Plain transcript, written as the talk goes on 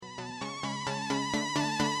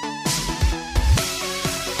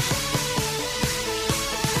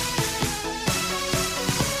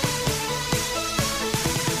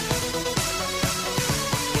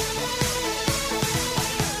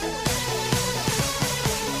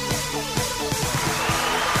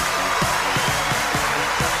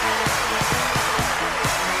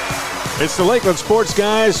It's the Lakelands Sports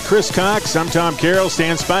Guys. Chris Cox, I'm Tom Carroll.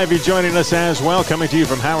 Stan Spivey joining us as well, coming to you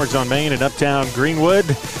from Howard's on Main in Uptown Greenwood,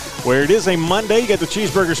 where it is a Monday. You got the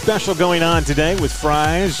cheeseburger special going on today with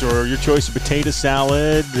fries or your choice of potato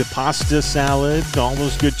salad, the pasta salad, all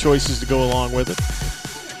those good choices to go along with it.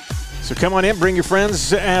 So come on in, bring your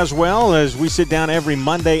friends as well as we sit down every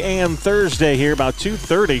Monday and Thursday here about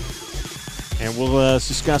 2:30. And we'll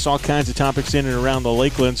discuss all kinds of topics in and around the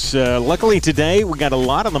Lakelands. Luckily today, we got a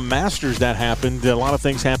lot of the Masters that happened. A lot of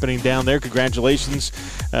things happening down there. Congratulations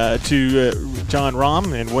to Jon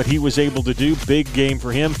Rahm and what he was able to do. Big game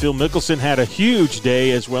for him. Phil Mickelson had a huge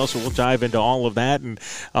day as well, so we'll dive into all of that and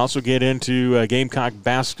also get into Gamecock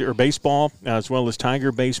baseball as well as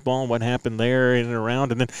Tiger baseball and what happened there in and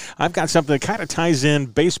around. And then I've got something that kind of ties in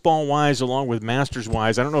baseball-wise along with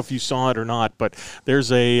Masters-wise. I don't know if you saw it or not, but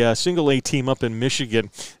there's a single-A team up in Michigan,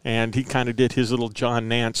 and he kind of did his little John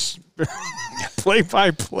Nance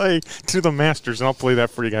play-by-play to the Masters, and I'll play that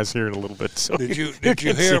for you guys here in a little bit. So did you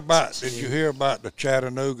hear about the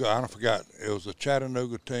Chattanooga? I forgot. It was a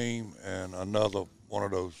Chattanooga team and another one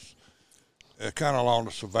of those kind of along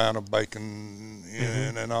the Savannah Bacon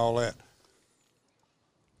and all that.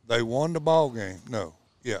 They won the ball game.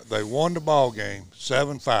 They won the ball game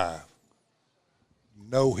 7-5.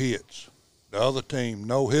 No hits. The other team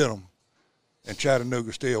no hit them. And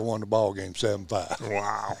Chattanooga still won the ball game 7-5.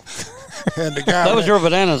 Wow! And the guy that was your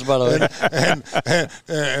bananas, by the way.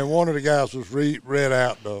 And one of the guys was read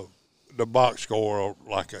out the box score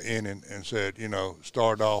like an inning and said,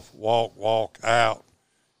 start off walk out,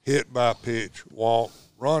 hit by pitch, walk,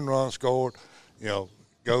 run scored,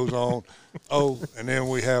 goes on. And then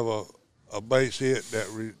we have a base hit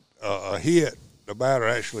a hit. The batter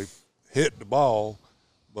actually hit the ball,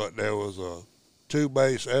 but there was a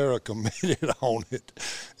two-base error committed on it,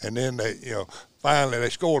 and then they, finally they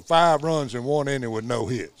scored 5 runs in one inning with no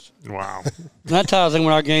hits. Wow! That ties in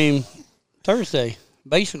with our game Thursday,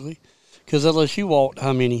 basically, because LSU walked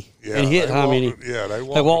how many and hit how many? Yeah, they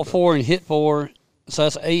walked 4 and hit 4, so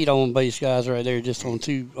that's 8 on base guys right there, just on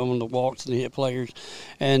 2 on the walks and the hit players.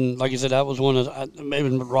 And like I said, that was one of maybe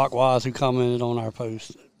Rock Wise who commented on our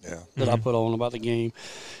post. That I put on about the game.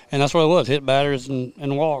 And that's what it was, hit batters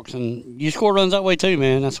and walks. And you score runs that way too,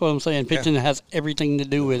 man. That's what I'm saying. Pitching has everything to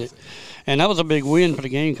do with it. And that was a big win for the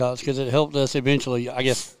Gamecocks because it helped us eventually, I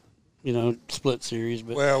guess, split series.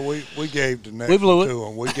 But well, we gave the next one to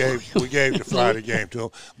them. We gave the Friday game to them.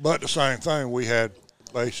 But the same thing, we had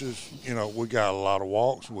bases. We got a lot of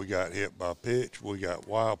walks. We got hit by pitch. We got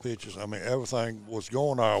wild pitches. I mean, everything was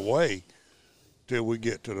going our way till we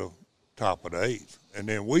get to the top of the 8th. And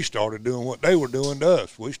then we started doing what they were doing to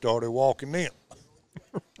us. We started walking them.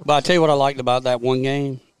 But I tell you what I liked about that one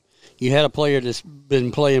game. You had a player that's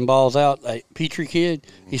been playing balls out, a Petrie kid.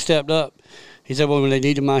 He stepped up. He said, well, when they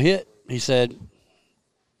needed my hit, he said,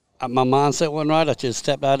 my mindset wasn't right. I just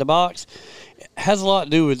stepped out of the box. It has a lot to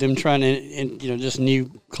do with them trying to, just new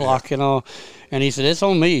clock and all. And he said, it's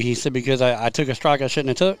on me. He said, because I took a strike I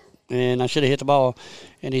shouldn't have took, and I should have hit the ball.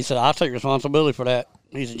 And he said, I'll take responsibility for that.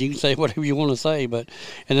 He said, you can say whatever you want to say, and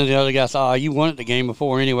then the other guy said, you won it the game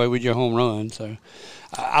before anyway with your home run. So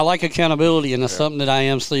I like accountability, and that's something that I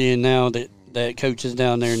am seeing now that coaches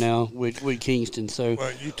down there now with Kingston. So,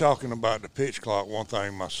 well, you talking about the pitch clock, one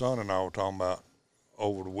thing my son and I were talking about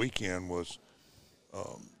over the weekend was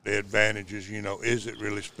the advantages, is it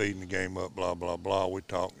really speeding the game up, blah, blah, blah. We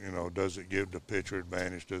talk, does it give the pitcher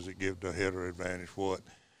advantage? Does it give the hitter advantage? What?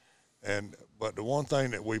 But the one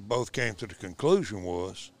thing that we both came to the conclusion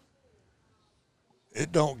was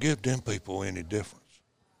it don't give them people any difference.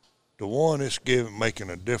 The one it's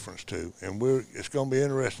making a difference to, and it's going to be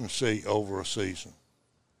interesting to see over a season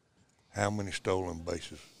how many stolen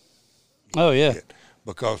bases. Oh, yeah.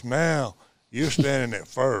 Because now you're standing at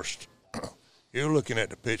first, you're looking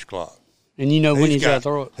at the pitch clock. And when he's got to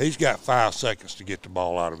throw it. He's got 5 seconds to get the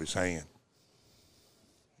ball out of his hand.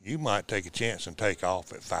 You might take a chance and take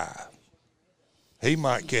off at 5. He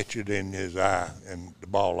might catch it in his eye, and the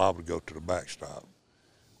ball liable to go to the backstop.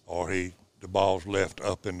 Or the ball's left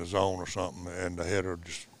up in the zone or something, and the hitter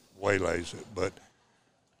just waylays it. But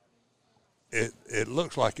it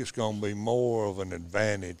looks like it's going to be more of an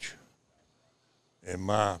advantage in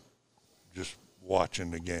my just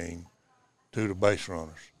watching the game to the base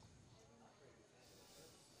runners.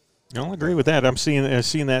 I'll agree with that. I'm seeing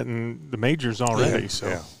that in the majors already.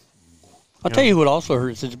 I'll tell you what also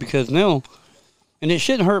hurts is because now – and it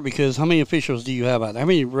shouldn't hurt because how many officials do you have out there?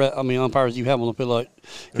 How many umpires do you have on the field?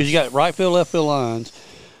 Because you got right field, left field lines.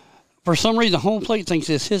 For some reason, home plate thinks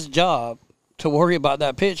it's his job to worry about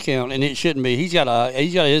that pitch count, and it shouldn't be. He's got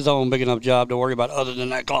his own big enough job to worry about other than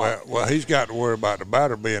that clock. Well, he's got to worry about the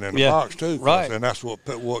batter being in the box too, right? And that's what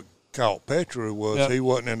caught Petru was he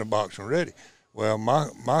wasn't in the box and ready. Well,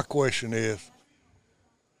 my question is,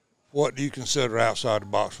 what do you consider outside the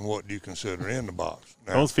box and what do you consider in the box?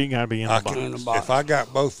 Now, both feet got to be in the box. If I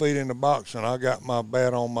got both feet in the box and I got my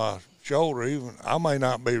bat on my shoulder, even I may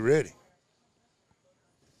not be ready.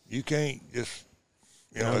 You can't just.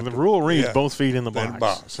 The rule reads both feet in the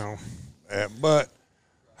box. So, but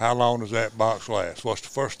how long does that box last? What's the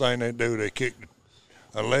first thing they do? They kick.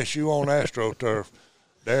 Unless you on AstroTurf,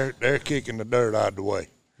 they're kicking the dirt out of the way.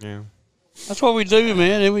 Yeah. That's what we do,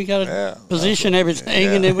 man. Then we got to position everything,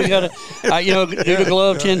 and then we got to, do the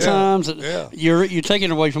glove 10 times. You're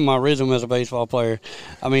taking away from my rhythm as a baseball player.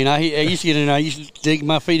 I mean, I used to get in. I used to dig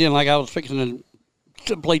my feet in like I was fixing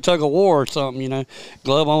to play tug of war or something.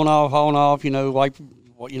 Glove on off.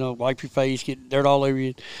 Wipe your face, get dirt all over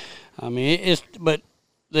you. I mean, but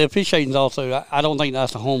the officiating's also. I don't think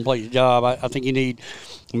that's the home plate's job. I think you need.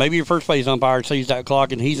 Maybe your first base umpire sees that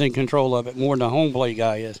clock and he's in control of it more than the home plate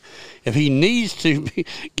guy is. If he needs to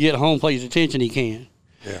get home plate's attention, he can.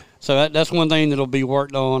 Yeah. So that's one thing that'll be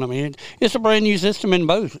worked on. I mean, it's a brand new system in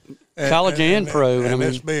both college and pro. And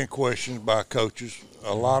it's being questioned by coaches.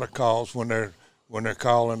 A lot of calls when they're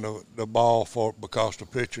calling the ball because the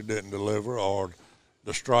pitcher didn't deliver or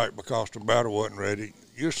the strike because the batter wasn't ready.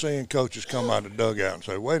 You're seeing coaches come out of the dugout and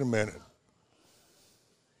say, "Wait a minute.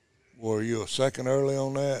 Were you a second early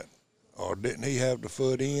on that? Or didn't he have the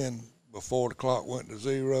foot in before the clock went to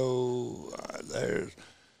zero?"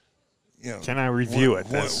 Can I review it?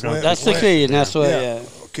 That's the key, and that's what. Yeah.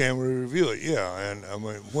 Can we review it? Yeah. And I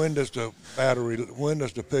mean, when does the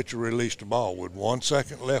pitcher release the ball? With 1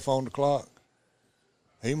 second left on the clock,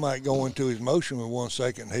 he might go into his motion with 1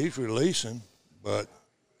 second. He's releasing, but.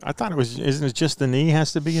 I thought isn't it just the knee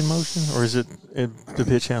has to be in motion, or is it the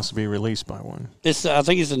pitch has to be released by one? I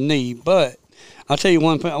think it's a knee, but I'll tell you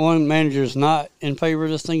one manager is not in favor of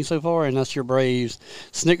this thing so far, and that's your Braves.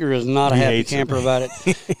 Snicker is not a happy camper about it.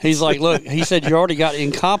 He's like, look, he said you already got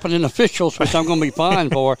incompetent officials, which I'm going to be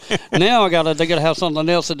fined for. Now they got to have something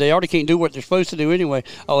else that they already can't do what they're supposed to do anyway.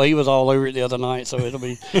 Oh, he was all over it the other night, so it'll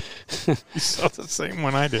be. You saw the same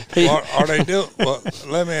one I did. Are they doing? Well,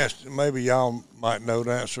 let me ask. Maybe y'all might know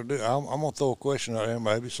the answer. I'm going to throw a question out there.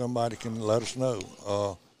 Maybe somebody can let us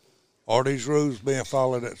know. Are these rules being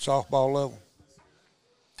followed at softball level?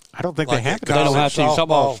 I don't think they have to. They don't have to.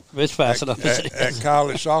 Softball, it's fast enough. At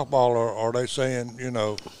college softball, are they saying,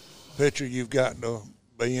 pitcher, you've got to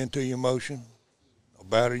be into your motion? A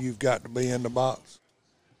batter, you've got to be in the box?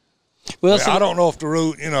 Well, I don't know if the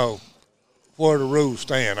rule, where the rules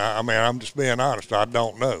stand. I mean, I'm just being honest. I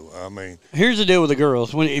don't know. I mean. Here's the deal with the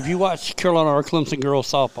girls. If you watch Carolina or Clemson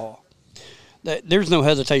girls softball, there's no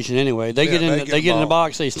hesitation anyway. They get in the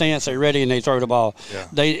box, they stance, they're ready, and they throw the ball.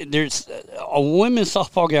 Yeah. There's a women's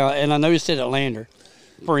softball game, and I noticed it at Lander,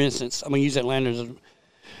 for instance. I'm going to use that Lander.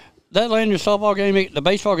 That Lander softball game, the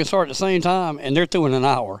baseball can start at the same time, and they're through in an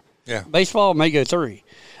hour. Yeah. Baseball may go 3.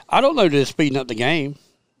 I don't know that it's speeding up the game,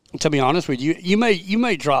 to be honest with you. You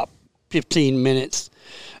may drop 15 minutes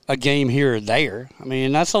a game here or there. I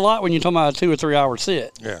mean, that's a lot when you're talking about a 2 or 3 hour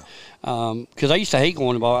sit. Yeah. Because I used to hate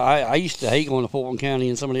going to ball. I used to hate going to Fulton County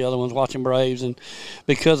and some of the other ones watching Braves, and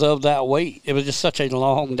because of that wait, it was just such a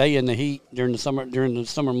long day in the heat during the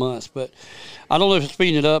summer months. But I don't know if it's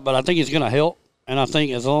speeding it up, but I think it's going to help. And I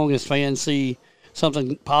think as long as fans see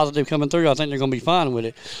something positive coming through, I think they're going to be fine with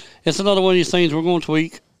it. It's another one of these things we're going to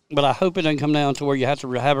tweak. But I hope it doesn't come down to where you have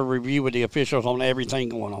to have a review with the officials on everything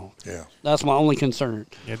going on. Yeah. That's my only concern.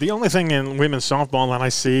 Yeah, the only thing in women's softball that I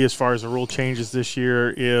see as far as the rule changes this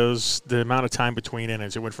year is the amount of time between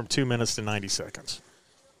innings. It went from 2 minutes to 90 seconds.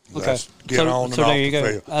 Okay. So there you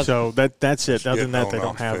go. Field. So that's it. Other than that, they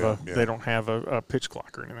don't have a pitch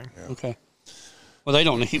clock or anything. Yeah. Okay. Well, they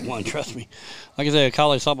don't need one, trust me. Like I said,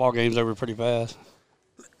 college softball games over pretty fast.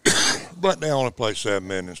 But they only play 7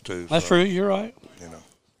 minutes, too. That's true. You're right.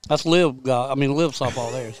 That's live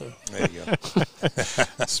softball there. So there you go.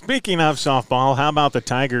 Speaking of softball, how about the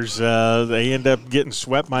Tigers? They end up getting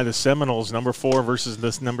swept by the Seminoles, number 4 versus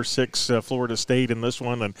this number 6 Florida State in this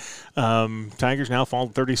one, and Tigers now fall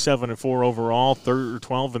 37-4 overall,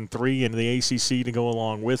 12-3 in the ACC to go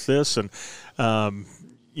along with this, and all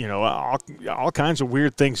kinds of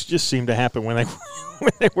weird things just seem to happen when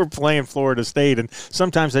they were playing Florida State, and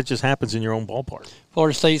sometimes that just happens in your own ballpark.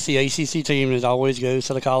 Florida State's the ACC team that always goes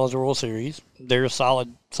to the College World Series. They're a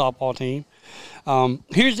solid softball team.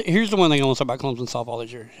 Here's the one thing I want to say about Clemson softball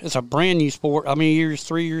this year. It's a brand new sport. How many years?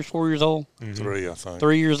 3 years, 4 years old? Mm-hmm. 3, I think.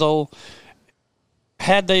 3 years old.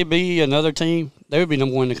 had they be another team, they would be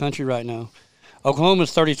number one in the country right now.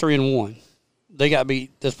 Oklahoma's 33-1. They got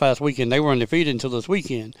beat this past weekend. They were undefeated until this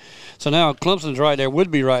weekend. So now Clemson's right there, would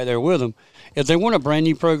be right there with them. If they weren't a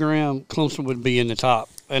brand-new program, Clemson would be in the top,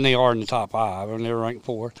 and they are in the top 5, and they're ranked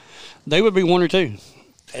 4. They would be 1 or 2.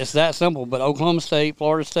 It's that simple. But Oklahoma State,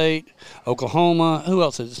 Florida State, Oklahoma, who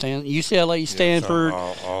else is it? UCLA, Stanford,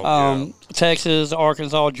 Texas,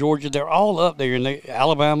 Arkansas, Georgia, they're all up there. And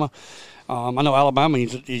Alabama, I know Alabama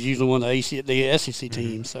is usually one of the SEC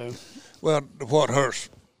teams. So, well,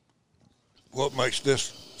 what makes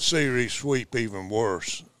this series sweep even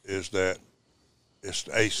worse is that it's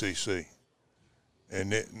the ACC,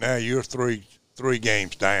 and now you're three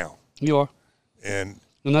games down. You are, and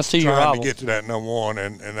that's your trying rival. to get to that number one,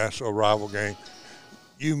 and that's a rival game.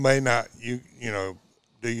 You may not, you know,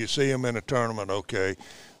 do you see them in a tournament? Okay,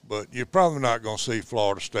 but you're probably not going to see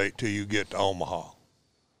Florida State till you get to Omaha.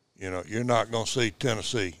 You know, you're not going to see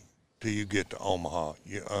Tennessee till you get to Omaha.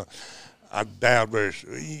 I doubt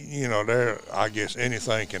I guess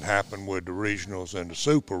anything can happen with the regionals and the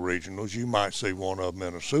super regionals. You might see one of them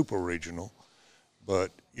in a super regional,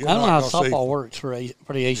 but I don't know how softball works for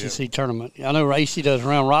the ACC tournament. I know AC does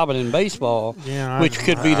round robin in baseball, which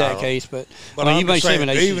could be that case. But I mean, you may say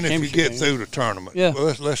even if you get through the tournament,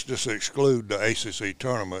 well, let's just exclude the ACC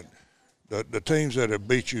tournament. The teams that have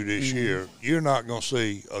beat you this year, you're not going to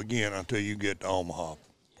see again until you get to Omaha,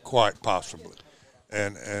 quite possibly.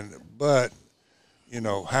 But you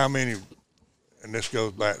know how many, and this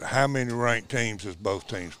goes back to how many ranked teams has both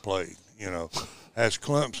teams played. You know, has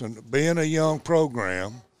Clemson, being a young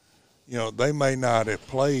program, you know, they may not have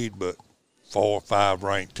played but 4 or 5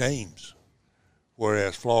 ranked teams,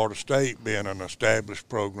 whereas Florida State, being an established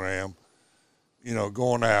program, you know,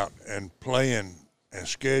 going out and playing and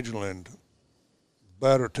scheduling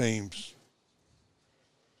better teams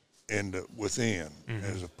within,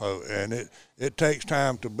 as opposed, and it takes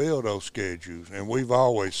time to build those schedules. And we've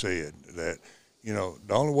always said that, you know,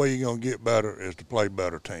 the only way you're going to get better is to play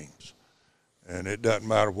better teams. And it doesn't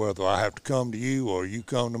matter whether I have to come to you or you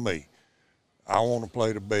come to me. I want to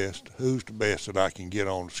play the best. Who's the best that I can get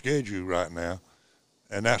on the schedule right now?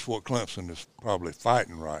 And that's what Clemson is probably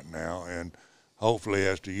fighting right now. And hopefully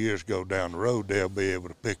as the years go down the road, they'll be able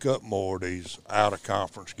to pick up more of these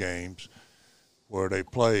out-of-conference games where they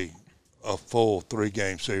play a full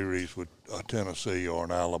 3-game series with a Tennessee or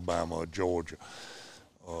an Alabama or Georgia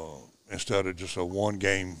instead of just a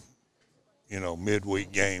 1-game, you know,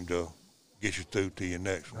 midweek game to get you through to your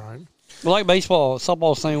next one. Right. Well, like baseball,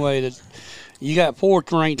 softball, the same way that you got 4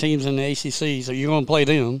 ranked teams in the ACC, so you're going to play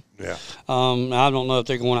them. Yeah. I don't know if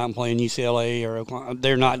they're going out and playing UCLA or Oklahoma.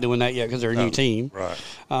 They're not doing that yet because they're a new team. Right.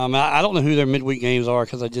 I don't know who their midweek games are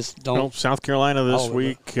because I just don't. Well, South Carolina this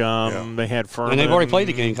week. They had Furman. And they've already played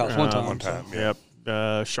the Gamecocks one time. One time,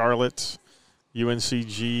 Yep. Charlotte,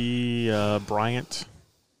 UNCG, Bryant.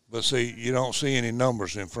 But see, you don't see any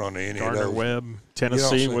numbers in front of any of those. Webb,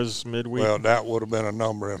 Tennessee was midweek. Well, that would have been a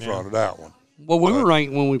number in front of that one. Well, we were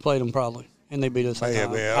ranked when we played them probably, and they beat us that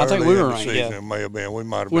time. I think we were ranked, It may have been. We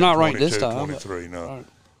might have been we're not 22, ranked this time, 23, no. Right.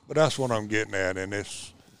 But that's what I'm getting at, and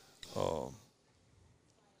it's, I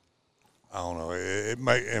don't know.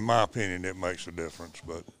 In my opinion, it makes a difference.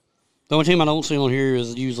 But the only team I don't see on here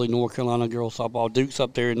is usually North Carolina girls softball. Duke's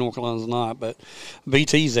up there, and North Carolina's not, but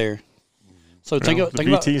VT's there. So think about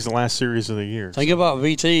VT's the last series of the year. Think about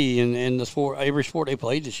VT and the sport. Every sport they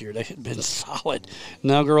played this year, they had been solid.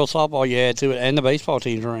 Now girls softball, you add to it, and the baseball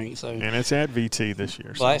team's ranked. So and it's at VT this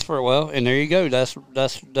year. Blacksburg, and there you go.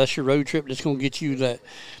 That's your road trip. That's going to get you that.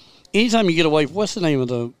 Anytime you get away, what's the name of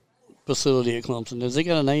the facility at Clemson? Does it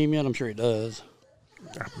got a name yet? I'm sure it does.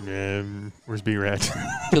 Where's B-Rat?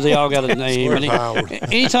 Because they all got a name.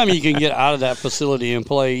 Anytime you can get out of that facility and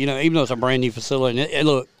play, you know, even though it's a brand new facility. And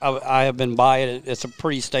look, I have been by it. It's a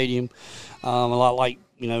pretty stadium, a lot like,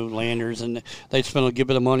 you know, Landers, and they spent a good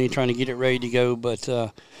bit of money trying to get it ready to go. But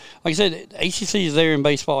like I said, ACC is there in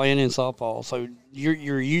baseball and in softball. So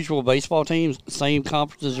your usual baseball teams, same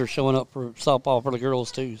conferences are showing up for softball for the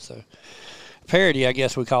girls too. So. Parity, I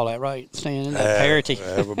guess we call that, right, Stan? Parity.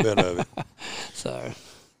 Every bit of it. So.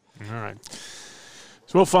 All right.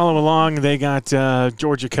 So we'll follow along. They got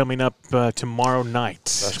Georgia coming up tomorrow night.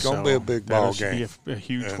 That's going to be a big ball game. A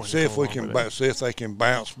huge one. See if they can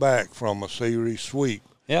bounce back from a series sweep.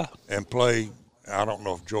 Yeah. And play. I don't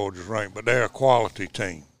know if Georgia's ranked, but they're a quality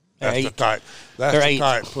team. That's the type. That's the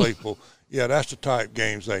type people. Yeah, that's the type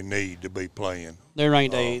games they need to be playing. They're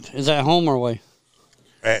ranked 8th. Is that home or away?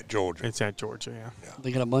 At Georgia. It's at Georgia, yeah.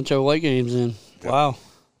 They got a bunch of away games in. Yep. Wow.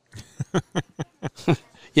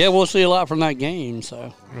 Yeah, we'll see a lot from that game.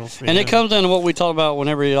 So, and it comes down to what we talked about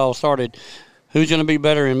whenever it all started. who's going to be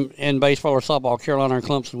better in baseball or softball, Carolina or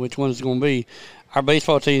Clemson, which one is it going to be? Our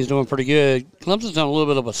baseball team is doing pretty good. Clemson's on a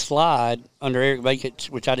little bit of a slide under Eric Bakich,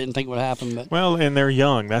 which I didn't think would happen. But well, and they're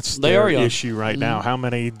young. That's their issue right now. How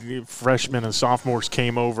many freshmen and sophomores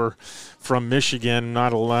came over from Michigan,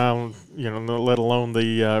 not allowed, let alone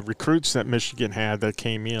the recruits that Michigan had that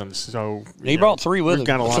came in. So he brought 3 with him. We've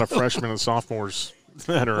got a lot of freshmen and sophomores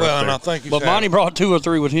that are well, up and there. I think but Monty brought 2 or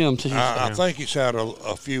 3 with him too. I think he's had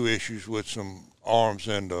a few issues with some arms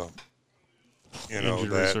and injury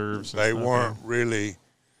reserves. They weren't really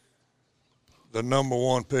the number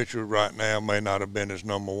one pitcher right now. May not have been his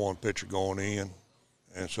number one pitcher going in,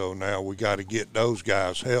 and so now we got to get those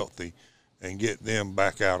guys healthy and get them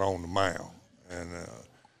back out on the mound. And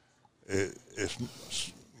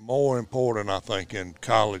it's more important, I think, in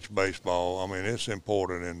college baseball. I mean, it's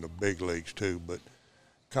important in the big leagues too, but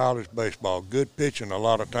college baseball, good pitching a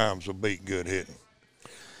lot of times will beat good hitting.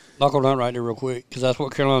 Knuckle down right there real quick, because that's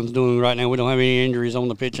what Carolina's doing right now. We don't have any injuries on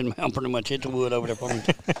the pitching mound. Pretty much hit the wood over there for me.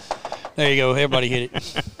 There you go. Everybody hit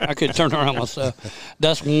it. I could turn around myself.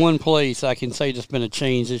 That's one place I can say that's been a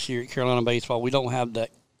change this year at Carolina baseball. We don't have the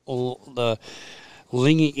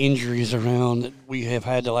lingering injuries around that we have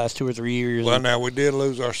had the last 2 or 3 years. Well, now we did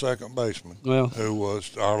lose our second baseman, who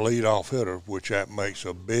was our leadoff hitter, which that makes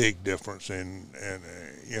a big difference.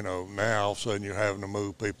 Now all of a sudden you're having to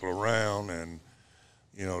move people around, and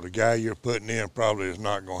the guy you're putting in probably is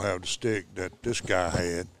not going to have the stick that this guy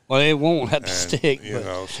had. Well, it won't have the stick.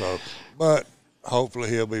 But hopefully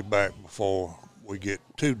he'll be back before we get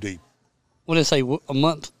too deep. What did they say, a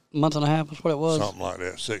month and a half is what it was? Something like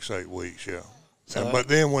that, 6-8 weeks, yeah. But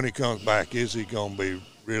then when he comes back, is he going to be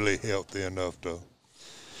really healthy enough to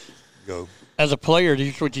go? As a player,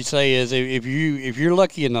 what you say is if you're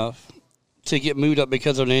lucky enough to get moved up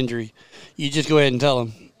because of an injury, you just go ahead and tell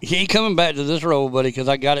him, you ain't coming back to this role, buddy, because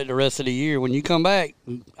I got it the rest of the year. When you come back,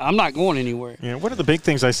 I'm not going anywhere. Yeah, one of the big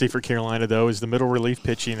things I see for Carolina, though, is the middle relief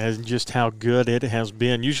pitching and just how good it has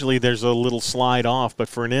been. Usually there's a little slide off, but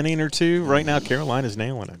for an inning or two, right now Carolina's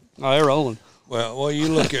nailing it. Oh, they're rolling. Well, you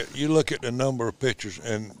look at the number of pitchers,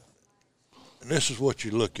 and this is what you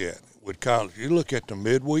look at with college. You look at the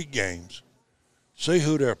midweek games, see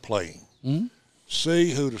who they're playing,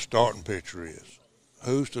 see who the starting pitcher is,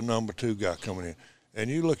 who's the number 2 guy coming in. And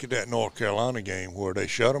you look at that North Carolina game where they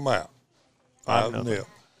shut them out, 5-0.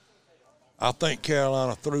 I think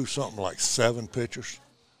Carolina threw something like 7 pitchers.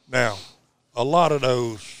 Now, a lot of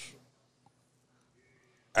those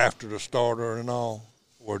after the starter and all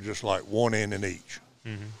were just like 1 inning each.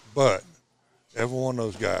 Mm-hmm. But every one of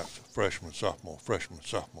those guys, freshman, sophomore,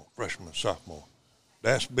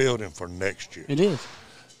 that's building for next year. It is.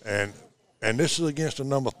 And this is against the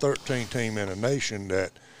number 13 team in the nation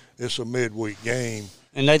that it's a midweek game.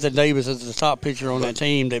 And Nathan Davis is the top pitcher on that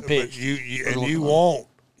team that pitched. You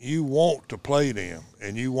want to play them,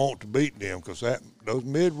 and you want to beat them, because those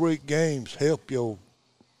midweek games help your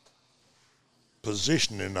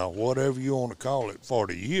positioning or whatever you want to call it for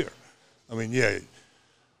the year. I mean,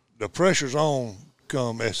 the pressure's on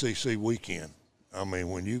come SEC weekend. I mean,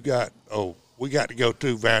 when you got we got to go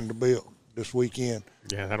to Vanderbilt this weekend.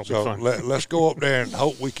 Yeah, that'll be fun. Let's go up there and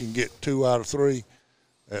hope we can get 2 out of 3.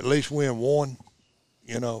 At least win 1,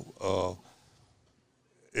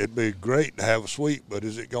 it'd be great to have a sweep, but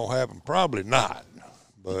is it going to happen? Probably not.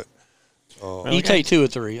 But you take 2 or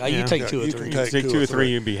 3. You take 2 or 3. You can take 2 or 3,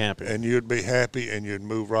 you'd be happy. And you'd be happy, and you'd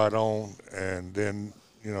move right on. And then,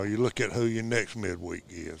 you look at who your next midweek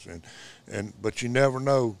is. But you never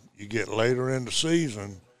know. You get later in the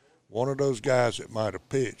season, one of those guys that might have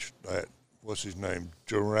pitched, what's his name,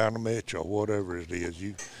 Geronimich or whatever it is,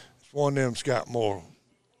 it's one of them that's got more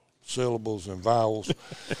syllables and vowels.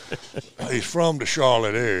 He's from the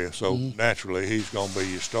Charlotte area, so naturally he's going to be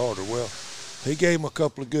your starter. Well, he gave him a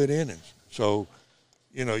couple of good innings. So,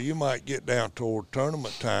 you might get down toward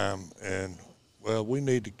tournament time and, well, we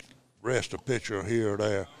need to rest a pitcher here or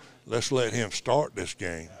there. Let's let him start this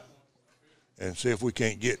game and see if we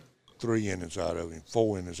can't get 3 innings out of him,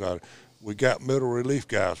 4 innings out of him. We got middle relief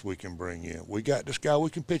guys we can bring in. We got this guy,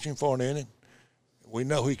 we can pitch him for an inning. We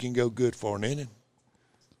know he can go good for an inning.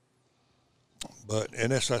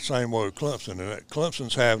 And that's that same way with Clemson. And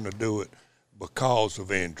Clemson's having to do it because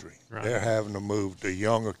of injury. Right. They're having to move the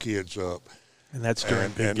younger kids up. And that's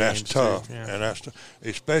during big and that's tough. Too. Yeah. And that's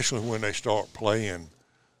especially when they start playing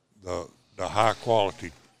the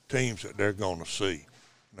high-quality teams that they're going to see.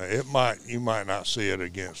 Now, you might not see it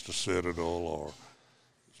against the Citadel or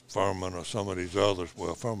Furman or some of these others.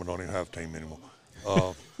 Well, Furman don't even have a team anymore.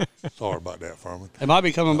 Sorry about that, Furman. They might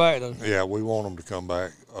be coming back, though. Yeah, we want them to come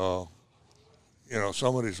back.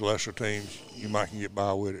 Some of these lesser teams, you might can get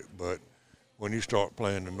by with it, but when you start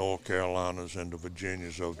playing the North Carolinas and the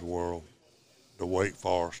Virginias of the world, the Wake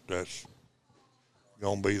Forest that's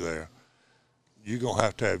going to be there, you're going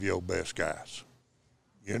to have your best guys.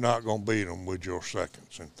 You're not going to beat them with your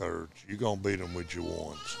seconds and thirds. You're going to beat them with your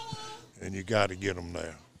ones. And you got to get them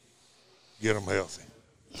there. Get them healthy.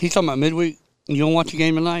 He's talking about midweek. You don't watch the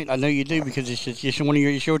game tonight? I know you do because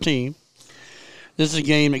it's your team. This is a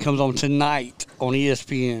game that comes on tonight on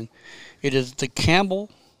ESPN. It is the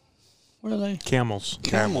Campbell. What are they? Camels.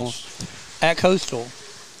 At Coastal.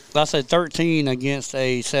 That's a 13 against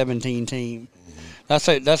a 17 team.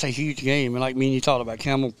 Mm-hmm. That's a huge game. And like me and you talked about,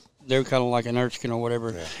 Campbell, they're kind of like an Erskine or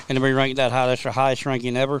whatever. Yeah. And to be ranked that high, that's their highest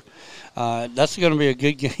ranking ever. That's going to be a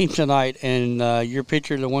good game tonight. And your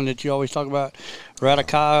pitcher, the one that you always talk about,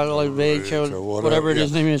 Radicale, whatever it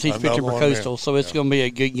is, name is, he's pitching for Coastal. So it's going to be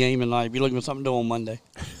a good game tonight. If you're looking for something to do on Monday.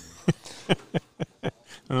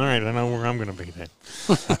 All right, I know where I'm going to be then.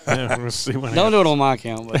 We'll see what Don't do it on my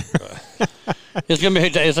account, but it's going to be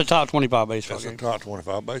it's a top 25 baseball game. It's a top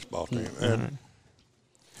 25 baseball team. Mm-hmm.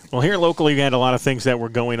 Well, here locally, we had a lot of things that were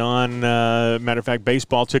going on. Matter of fact,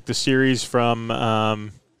 baseball took the series from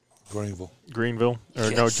Greenville.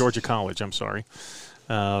 No, Georgia College, I'm sorry.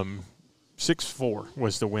 6-4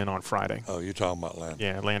 was the win on Friday. Oh, you're talking about Lander.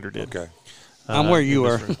 Yeah, Lander did. Okay. I'm where you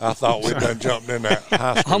are. I thought we'd done jumped in that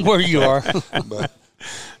high school. I'm where you are.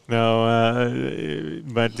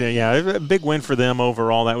 But a big win for them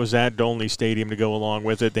overall. That was at Dolney Stadium to go along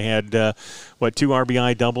with it. They had, 2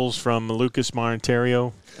 RBI doubles from Lucas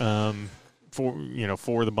Montario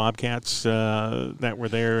for the Bobcats that were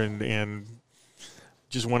there, and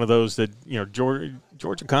just one of those that,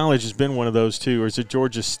 Georgia College has been one of those too, or is it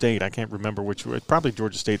Georgia State? I can't remember which. Probably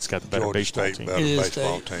Georgia State's got the better baseball team. Better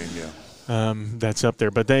baseball team, yeah. That's up there,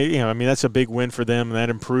 but that's a big win for them. That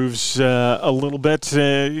improves a little bit,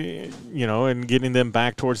 and getting them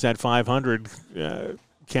back towards that 500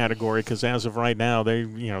 category. Because as of right now, they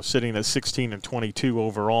sitting at 16-22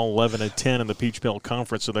 overall, 11-10 in the Peach Belt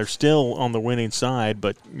Conference. So they're still on the winning side,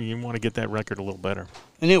 but you want to get that record a little better.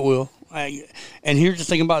 And it will. And here's the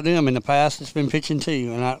thing about them: in the past, it's been pitching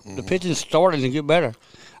too, and the pitching's starting to get better.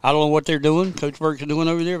 I don't know what they're doing, Coach Burke's doing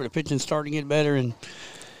over there, but the pitching's starting to get better and.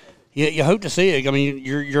 Yeah, you hope to see it. I mean,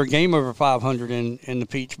 you're a game over 500 in the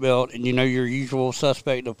Peach Belt, and your usual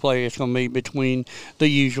suspect of play is going to be between the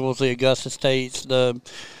usuals, the Augusta States, the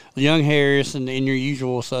Young Harris, and your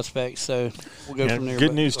usual suspects. So we'll go from there.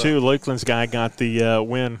 Good news, too. Lakeland's guy got the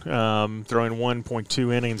win, throwing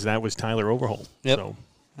 1.2 innings. That was Tyler Overholt. Yep. So,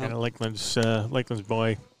 Lakeland's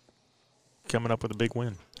boy coming up with a big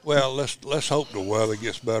win. Well, let's hope the weather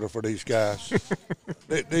gets better for these guys.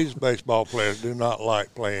 These baseball players do not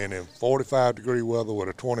like playing in 45-degree weather with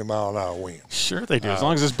a 20-mile-an-hour wind. Sure they do. As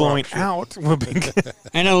long as it's blowing out, we'll be good.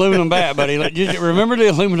 And an aluminum bat, buddy. Remember the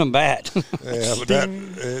aluminum bat. Yeah, but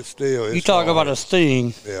it's still. You talk about a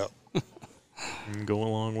sting. Yeah. Go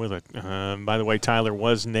along with it. By the way, Tyler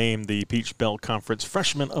was named the Peach Belt Conference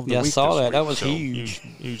Freshman of the Week. I saw that. Week, that was huge.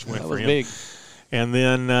 Huge win that for was him. Big. And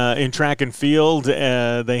then in track and field,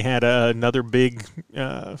 they had another big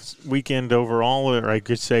weekend overall, or I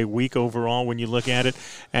could say week overall when you look at it.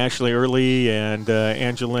 Ashley Early and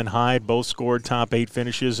Angeline Hyde both scored top 8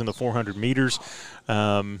 finishes in the 400 meters.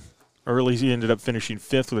 Early ended up finishing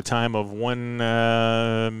 5th with a time of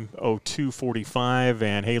 1:02:45,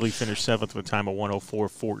 and Haley finished 7th with a time of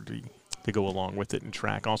 1:04:40 to go along with it in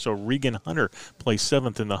track. Also, Regan Hunter placed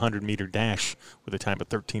 7th in the 100-meter dash with a time of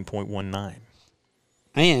 13.19.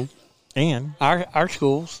 And our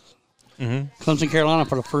schools, Clemson, Carolina,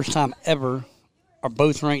 for the first time ever, are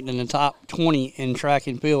both ranked in the top 20 in track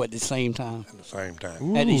and field at the same time. At the same time.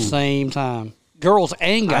 Ooh. At the same time. Girls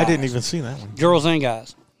and guys. I didn't even see that one. Girls and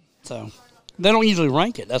guys. So they don't usually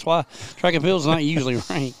rank it. That's why track and field is not usually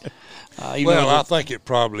ranked. I think it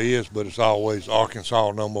probably is, but it's always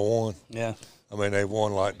Arkansas #1. Yeah. I mean, they've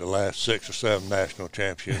won like the last 6 or 7 national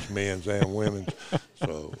championships, men's and women's.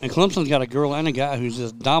 So. And Clemson's got a girl and a guy who's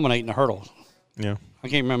just dominating the hurdles. Yeah. I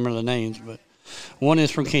can't remember the names, but one is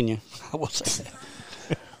from Kenya. I will say that.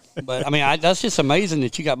 But, I mean, that's just amazing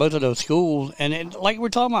that you got both of those schools. And like we're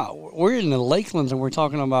talking about, we're in the Lakelands and we're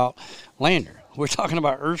talking about Lander. We're talking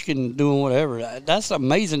about Erskine doing whatever. That's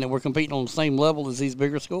amazing that we're competing on the same level as these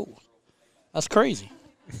bigger schools. That's crazy.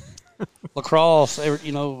 Lacrosse,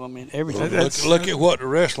 everything. Look at what the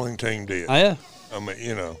wrestling team did. Oh, yeah. I mean,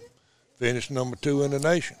 finished #2 in the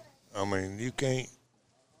nation. I mean, you can't.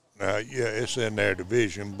 Now, yeah, it's in their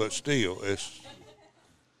division, but still, it's.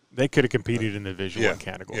 They could have competed in the Division I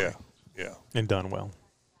category. Yeah. And done well.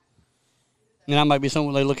 And that might be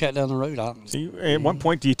something they look at down the road. So at what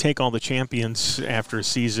point do you take all the champions after a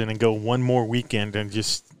season and go one more weekend and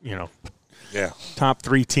just, Yeah. top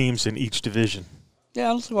 3 teams in each division. Yeah, I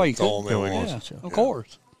don't see why you Throw couldn't. 'em in Yeah, once. of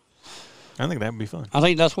course. I think that would be fun. I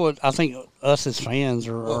think that's what us as fans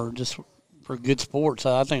are just for good sports.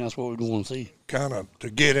 I think that's what we'd want to see. Kind of to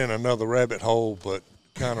get in another rabbit hole, but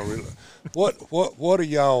kind of really, what are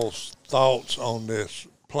y'all's thoughts on this?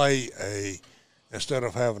 Instead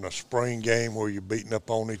of having a spring game where you're beating up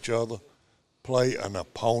on each other, play an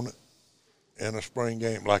opponent in a spring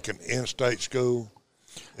game, like an in-state school.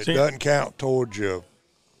 It doesn't count towards your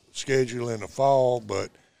schedule in the fall, but,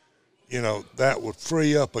 that would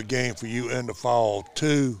free up a game for you in the fall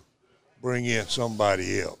to bring in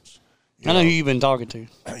somebody else. I know who you've been talking to.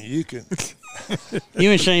 You can.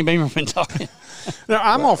 You and Shane Beamer have been talking. No,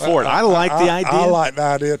 I'm all for it. I like the idea. I like the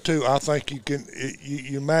idea, too. I think you can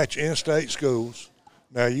you match in-state schools.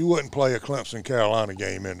 Now, you wouldn't play a Clemson-Carolina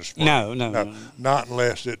game in the spring. No. Not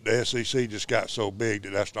unless the SEC just got so big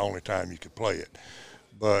that that's the only time you could play it.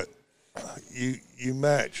 But you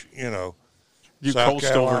match, You South Coastal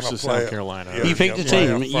Carolina versus play South Carolina. You picked the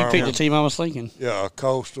team. You picked the team I was thinking. Yeah, a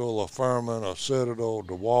Coastal, a Furman, a Citadel,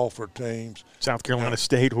 the Walford teams. South Carolina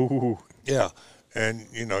State. Ooh. Yeah, and,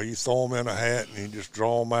 you throw them in a hat and you just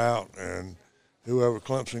draw them out, and whoever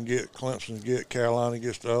Clemson get, Carolina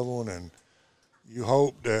gets the other one, and you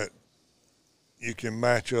hope that you can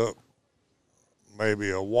match up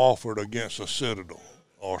maybe a Walford against a Citadel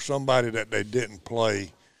or somebody that they didn't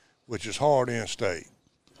play, which is hard in state.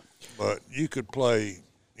 But you could play,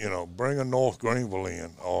 bring a North Greenville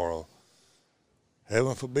in, or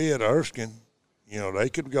heaven forbid, Erskine. They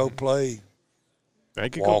could go play. They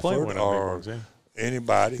could Walford go play one or of them.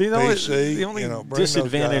 anybody. PC, the only bring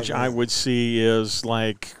disadvantage those guys I in. would see is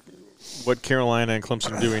like what Carolina and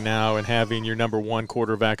Clemson are doing now, and having your number 1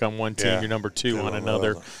 quarterback on one team, your number 2 on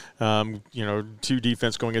another. 2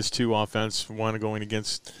 defense going against 2 offense, 1 going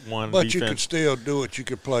against 1 But defense. you could still do it. You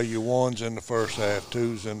could play your 1s in the first half,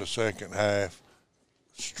 2s in the second half,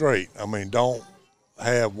 straight. I mean, don't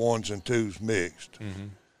have 1s and 2s mixed.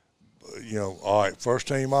 All right, first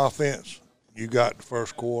team offense, you got the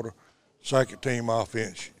first quarter. Second team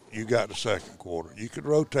offense, you got the second quarter. You could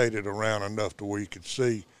rotate it around enough to where you could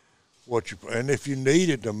see and if you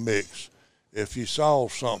needed to mix, if you saw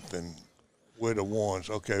something with the 1s,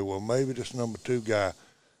 okay, well, maybe this number 2 guy,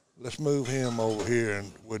 let's move him over here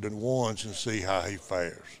and with the 1s and see how he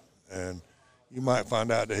fares. And you might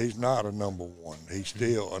find out that he's not a number 1. He's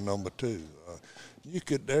still a number 2.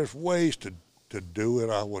 There's ways to do it,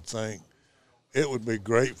 I would think. It would be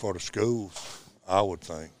great for the schools, I would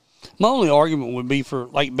think. My only argument would be for,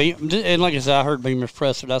 and like I said, I heard Beamer's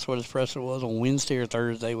presser. That's what his presser was on Wednesday or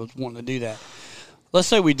Thursday, was wanting to do that. Let's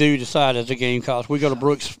say we do decide as a Gamecocks, we go to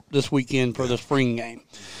Brooks this weekend for the spring game.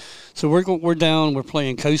 So we're down, we're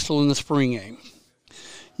playing Coastal in the spring game.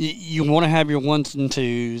 You want to have your 1s and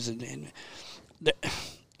 2s, and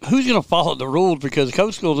who's going to follow the rules? Because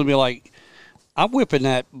Coastal's going to be like, I'm whipping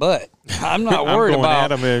that butt. I'm not worried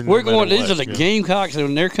about. We're going. These are the Gamecocks,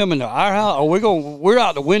 and they're coming to our house. Or we're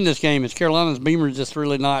out to win this game. It's Carolina's. Beamer's just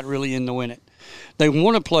really not really in to win it. They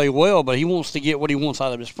want to play well, but he wants to get what he wants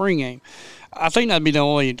out of the spring game. I think that'd be the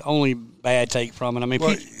only bad take from it. I mean,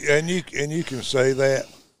 and you can say that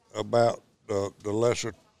about the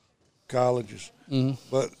lesser colleges,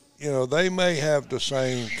 but they may have the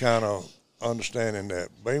same kind of understanding that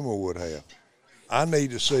Beamer would have. I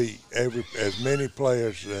need to see as many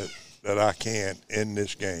players that I can in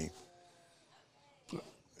this game.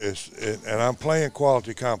 And I'm playing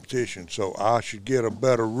quality competition, so I should get a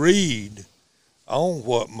better read on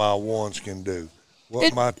what my 1s can do,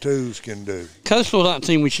 what my 2s can do. Coastal's not a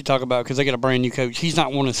team we should talk about because they got a brand new coach. He's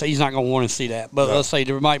not going to want to see that. But let's say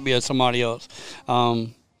there might be somebody else.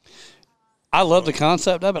 I love the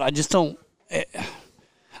concept of it. I just don't.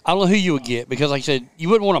 I don't know who you would get because, like I said, you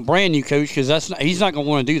wouldn't want a brand new coach because he's not going to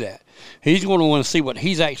want to do that. He's going to want to see what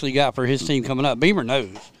he's actually got for his team coming up. Beamer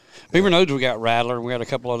knows. Beamer knows we got Rattler. We got a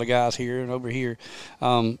couple other guys here and over here.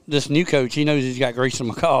 This new coach, he knows he's got Grayson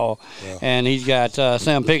McCall, and he's got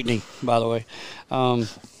Sam Pickney, by the way.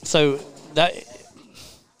 So that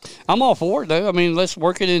I'm all for it, though. I mean, let's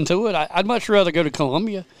work it into it. I'd much rather go to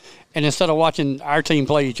Columbia and instead of watching our team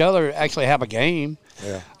play each other, actually have a game.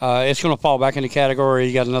 Yeah. It's going to fall back in the category.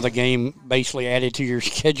 You got another game basically added to your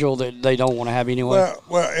schedule that they don't want to have anyway.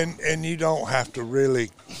 Well, and you don't have to really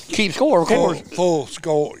keep score, of course. Full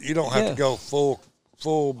score. You don't have to go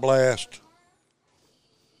full blast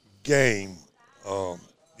game. The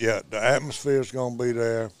atmosphere is going to be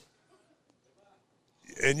there,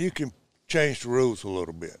 and you can change the rules a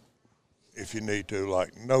little bit if you need to,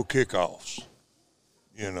 like no kickoffs,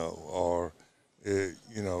 or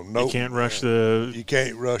You can't rush the you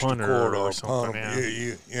can't rush the punter court or something,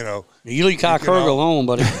 punt. yeah. You leave Kyle Kruger alone,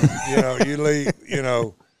 buddy. You leave.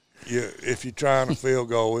 If you're trying a field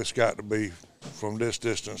goal, it's got to be from this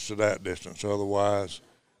distance to that distance. Otherwise,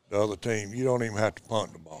 the other team, you don't even have to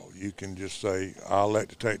punt the ball. You can just say, I'll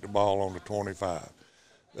let you take the ball on the 25.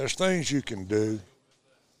 There's things you can do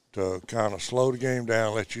to kind of slow the game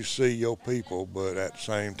down, let you see your people, but at the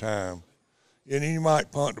same time, and you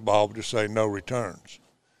might punt the ball, but just say no returns.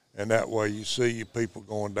 And that way you see your people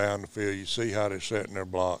going down the field. You see how they're setting their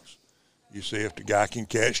blocks. You see if the guy can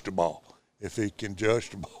catch the ball, if he can judge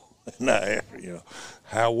the ball.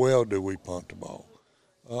 How well do we punt the ball?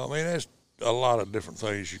 There's a lot of different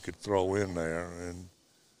things you could throw in there. And,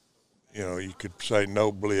 you could say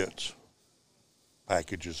no blitz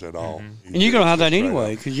packages at all. Mm-hmm. And you're going to have that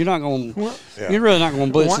anyway because you're not going. You're really not going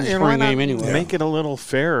to blitz in the spring game anyway. Make it a little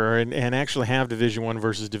fairer and actually have Division I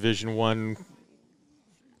versus Division I.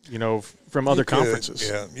 From other conferences.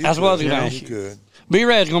 Yeah, that's what I was going to ask you.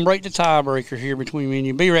 B-Rad's going to break the tiebreaker here between me and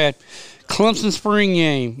you. B-Rad, Clemson spring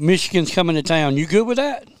game. Michigan's coming to town. You good with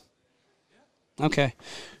that? Okay.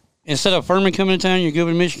 Instead of Furman coming to town, you're good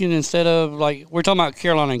with Michigan instead of, we're talking about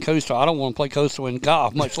Carolina and Coastal. I don't want to play Coastal in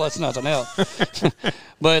golf, much less nothing else.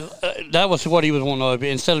 But that was what he was wanting to do.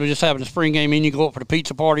 Instead of just having a spring game in, you go up for the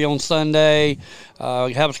pizza party on Sunday,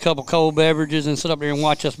 have a couple cold beverages, and sit up there and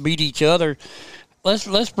watch us beat each other.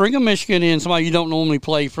 Let's bring a Michigan in, somebody you don't normally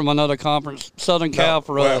play from another conference, Southern Cal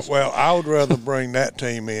for us. Well, I would rather bring that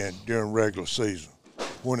team in during regular season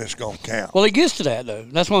when it's going to count. Well, it gets to that, though.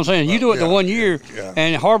 That's what I'm saying. You do it the 1 year,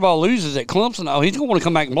 and Harbaugh loses at Clemson. Oh, he's going to want to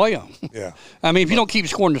come back and play them. Yeah. If you don't keep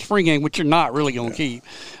scoring the spring game, which you're not really going to keep,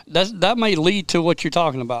 that may lead to what you're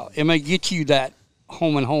talking about. It may get you that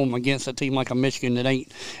home and home against a team like a Michigan that ain't.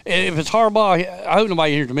 If it's Harbaugh, I hope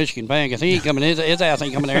nobody here's a Michigan fan because he ain't coming. His ass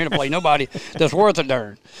ain't coming there to play nobody that's worth a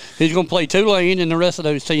darn. He's going to play Tulane and the rest of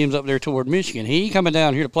those teams up there toward Michigan. He ain't coming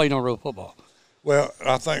down here to play no real football. Well,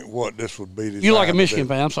 I think what this would be. You like a Michigan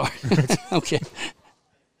fan? I'm sorry. Okay.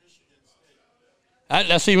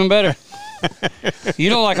 That's even better. You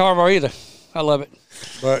don't like Harbaugh either. I love it.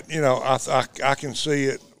 But I can see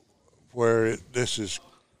it where this is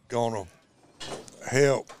going to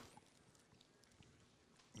help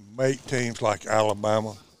make teams like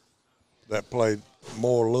Alabama that played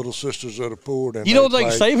more Little Sisters of the Poor than you don't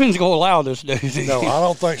think Saban's going to allow this, do you? No, I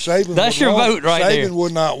don't think Saban. That's your vote right there. Saban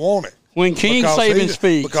would not want it. When King Saban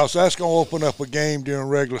speaks, because that's going to open up a game during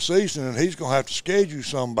regular season, and he's going to have to schedule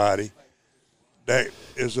somebody that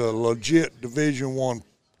is a legit Division I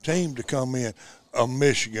team to come in. A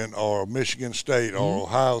Michigan or Michigan State or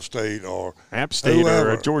Ohio State or App State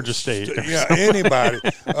whoever. or Georgia State. Anybody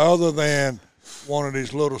other than one of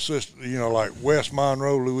these little sisters, like West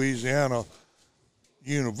Monroe, Louisiana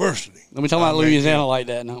University. Let me talk about Louisiana like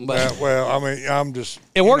that now. But I'm just.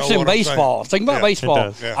 It works in baseball. Think about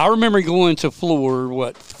baseball. Yeah. I remember going to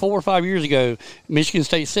Florida, 4 or 5 years ago. Michigan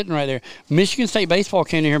State sitting right there. Michigan State baseball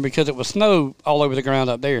came in here because it was snow all over the ground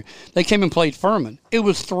up there. They came and played Furman. It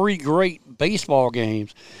was 3 great baseball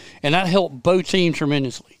games, and that helped both teams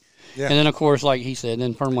tremendously. Yeah. And then, of course, like he said,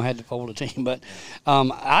 then Furman had to fold a team. But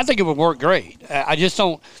I think it would work great. I just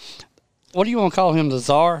don't. What do you want to call him, the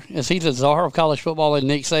czar? Is he the czar of college football and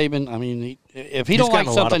Nick Saban? If he don't like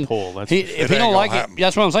something, if he don't like it,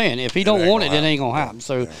 that's what I'm saying. If he don't want it, it ain't going to happen.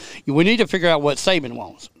 So we need to figure out what Saban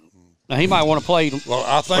wants. Now, he might want to play. Well,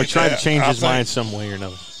 I think try to change his mind some way or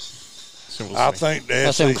another. So I think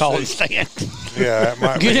that's him calling Stan. Yeah, that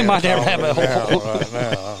might get him out there rabbit hole. Right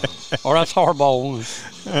now. Or that's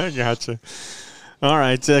Harbaugh. I gotcha. All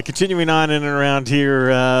right, continuing on in and around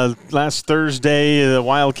here. Last Thursday, the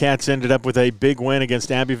Wildcats ended up with a big win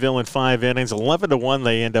against Abbeville in 5 innings. 11-1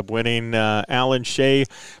 they end up winning. Alan Shea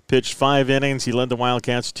pitched 5 innings. He led the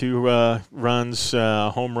Wildcats 2 runs,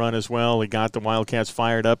 home run as well. He got the Wildcats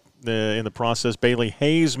fired up in the process. Bailey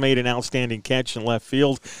Hayes made an outstanding catch in left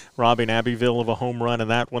field, robbing Abbeville of a home run in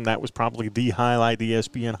that one. That was probably the highlight, the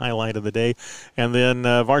ESPN highlight of the day. And then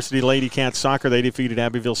Varsity Lady Cats Soccer, they defeated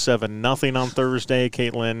Abbeville 7-0 on Thursday.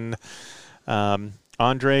 Caitlin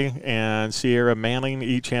Andre and Sierra Manning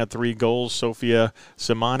each had 3 goals. Sophia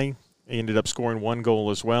Samani ended up scoring 1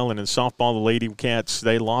 goal as well. And in softball, the Lady Cats,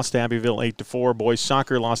 they lost Abbeville 8-4. Boys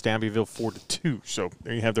soccer lost Abbeville 4-2. So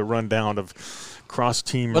there you have the rundown of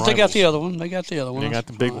cross-team rivals. But they got the other one. They got the other one. They got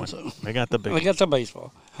the big one. They got the big one. They got the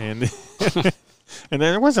baseball. And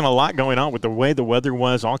there wasn't a lot going on with the way the weather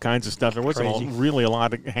was, all kinds of stuff. There wasn't really a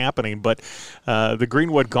lot happening. But the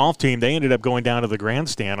Greenwood golf team, they ended up going down to the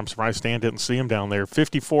grandstand. I'm surprised Stan didn't see them down there.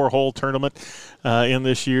 54-hole tournament in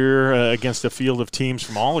this year against a field of teams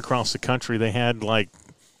from all across the country. They had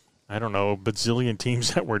I don't know, bazillion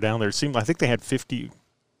teams that were down there. It seemed, I think they had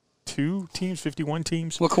 52 teams, 51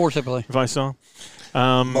 teams. What course they play? If I saw.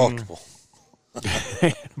 Multiple.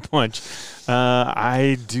 A bunch.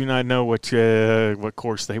 I do not know what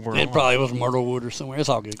course they were on. It probably was Myrtlewood or somewhere. It's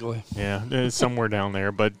all good. Go ahead. Yeah, it's somewhere down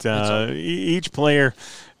there. But each player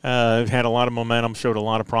had a lot of momentum, showed a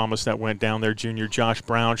lot of promise that went down there. Junior Josh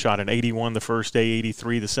Brown shot an 81 the first day,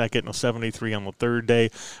 83 the second, and a 73 on the third day,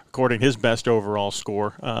 recording his best overall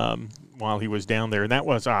score while he was down there. And that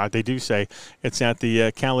was, they do say, it's at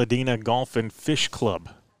the Caladina Golf and Fish Club.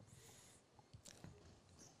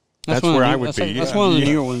 That's where I would be. That's one of the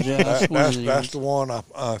newer ones, yeah. That's the one,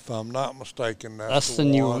 if I'm not mistaken, that's the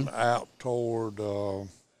new one out toward,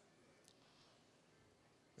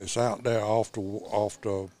 it's out there off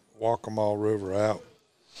the Waccamaw River out.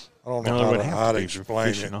 I don't know how to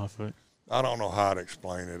explain it. I don't know how to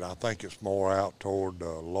explain it. I think it's more out toward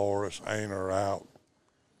Loris, Ainer out,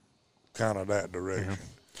 kind of that direction.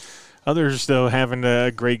 Yeah. Others, though, having a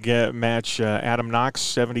great match. Adam Knox,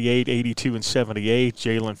 78, 82, and 78.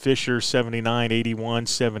 Jalen Fisher, 79, 81,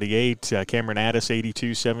 78. Cameron Addis,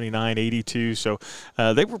 82, 79, 82. So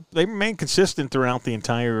they remained consistent throughout the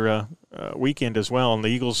entire weekend as well. And the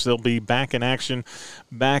Eagles, they'll be back in action,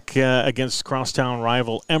 back against crosstown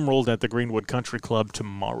rival Emerald at the Greenwood Country Club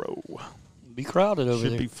tomorrow. Be crowded over there.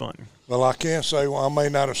 Should be fun. Well, I can't say, I may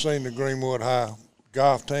not have seen the Greenwood High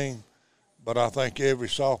golf team, but I think every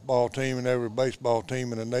softball team and every baseball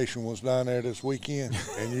team in the nation was down there this weekend,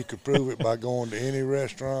 and you could prove it by going to any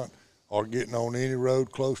restaurant or getting on any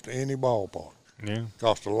road close to any ballpark. Yeah.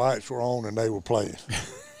 Because the lights were on and they were playing.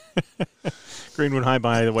 Greenwood High,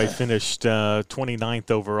 by the way, finished 29th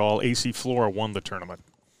overall. AC Flora won the tournament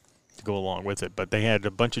to go along with it, but they had a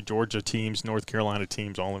bunch of Georgia teams, North Carolina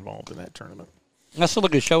teams all involved in that tournament. That's still a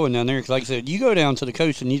good showing down there because, like I said, you go down to the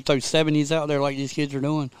coast and you throw 70s out there like these kids are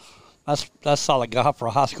doing. That's solid golf for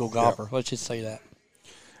a high school golfer. Yep. Let's just say that.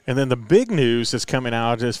 And then the big news that's coming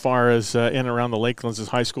out as far as in and around the Lakelands as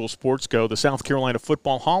high school sports go, the South Carolina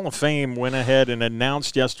Football Hall of Fame went ahead and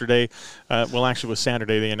announced yesterday, actually it was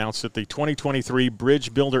Saturday, they announced that the 2023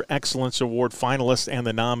 Bridge Builder Excellence Award finalists and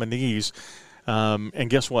the nominees. And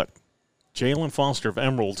guess what? Jalen Foster of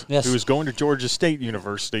Emerald, who is going to Georgia State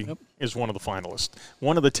University, is one of the finalists.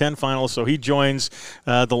 One of the 10 finalists, so he joins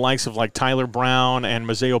the likes of like Tyler Brown and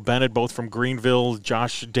Mazeo Bennett, both from Greenville,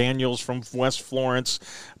 Josh Daniels from West Florence,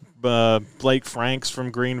 Blake Franks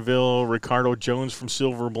from Greenville, Ricardo Jones from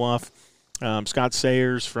Silver Bluff, Scott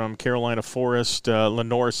Sayers from Carolina Forest,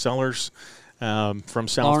 Lenore Sellers from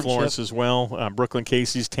South Florence as well, Brooklyn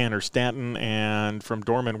Casey's Tanner Stanton, and from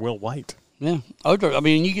Dorman, Will White. Yeah. I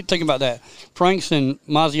mean, you can think about that. Franks and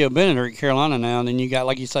Mazeo Bennett are at Carolina now, and then you got,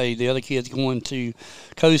 like you say, the other kids going to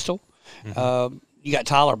Coastal. Mm-hmm. You got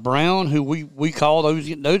Tyler Brown, who we call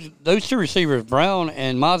those two receivers, Brown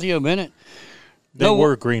and Mazeo Bennett. They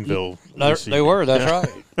were Greenville. They were, that's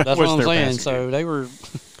right. That's what I'm saying. So they were.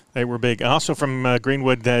 They were big. Also from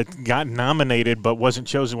Greenwood that got nominated but wasn't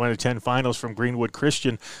chosen one of the 10 finals from Greenwood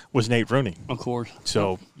Christian was Nate Rooney. Of course.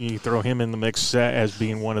 So you throw him in the mix as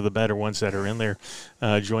being one of the better ones that are in there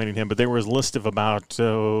joining him. But there was a list of about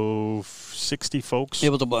 60 folks. It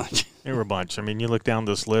was a bunch. There were a bunch. I mean, you look down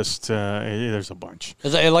this list, there's a bunch.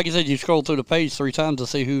 Like you said, you scroll through the page 3 times to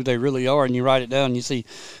see who they really are, and you write it down, and you see,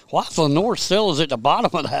 why Lenore still is at the bottom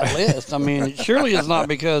of that list? I mean, surely it's not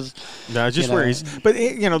because – No, just where he's – but,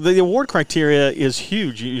 the award criteria is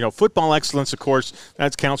huge. Football excellence, of course,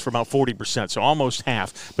 that counts for about 40%, so almost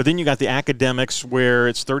half. But then you got the academics where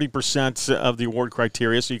it's 30% of the award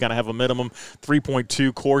criteria, so you got to have a minimum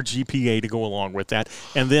 3.2 core GPA to go along with that.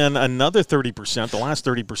 And then another 30%, the last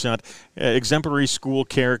 30%, exemplary school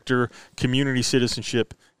character, community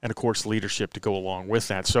citizenship, and, of course, leadership to go along with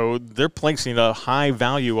that. So they're placing a high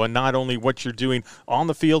value on not only what you're doing on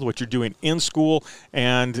the field, what you're doing in school,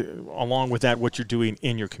 and along with that, what you're doing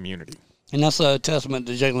in your community. And that's a testament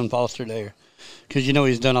to Jalen Foster there because,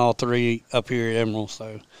 he's done all 3 up here at Emerald.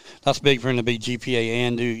 So that's big for him to be GPA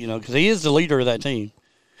and do, because he is the leader of that team.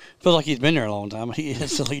 Feels like he's been there a long time. He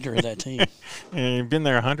is the leader of that team. And he's been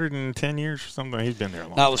there 110 years or something. He's been there a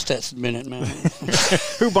long time. That was Stetson Bennett, man.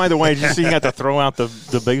 Who, by the way, did you see he got to throw out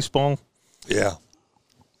the baseball? Yeah.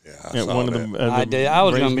 Yeah, I saw one that. of the I did. I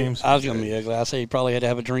was going to be ugly. I said he probably had to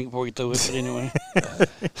have a drink before he threw it, but anyway.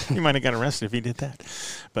 He might have got arrested if he did that.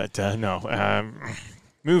 But, no.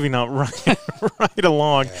 Moving on right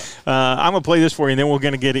along. I'm going to play this for you, and then we're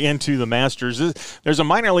going to get into the Masters. There's a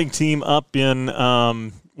minor league team up in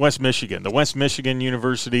West Michigan. The West Michigan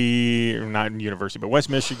University, or not university, but West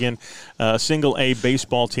Michigan single A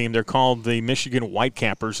baseball team. They're called the Michigan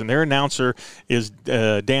Whitecappers, and their announcer is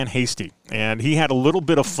Dan Hasty. And he had a little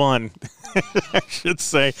bit of fun, I should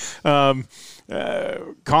say,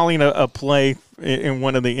 calling a play in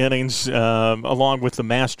one of the innings along with the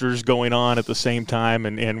Masters going on at the same time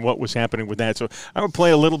and what was happening with that. So I would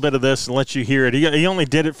play a little bit of this and let you hear it. He only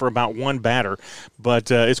did it for about one batter, but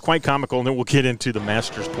it's quite comical, and then we'll get into the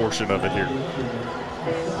Masters portion of it here.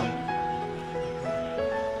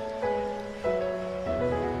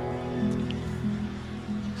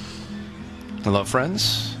 Hello,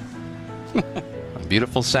 friends. A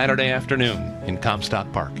beautiful Saturday afternoon in Comstock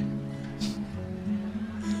Park.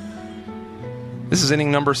 This is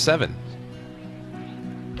inning number 7.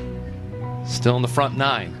 Still in the front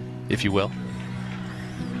 9, if you will.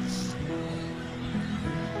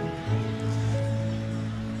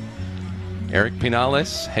 Eric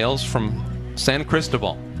Pinales hails from San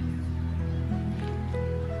Cristobal.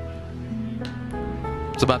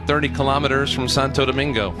 It's about 30 kilometers from Santo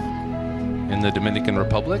Domingo in the Dominican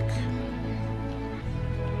Republic.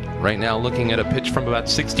 Right now looking at a pitch from about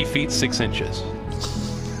 60 feet, 6 inches.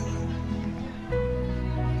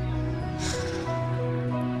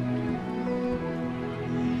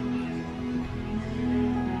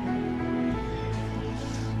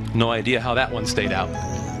 No idea how that one stayed out.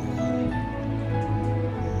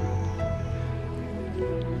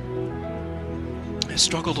 He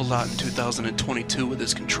struggled a lot in 2022 with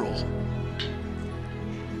his control.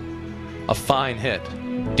 A fine hit,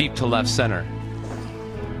 deep to left center.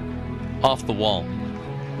 Off the wall.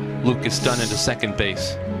 Lucas Dunn into second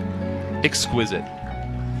base. Exquisite.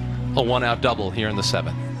 A one-out double here in the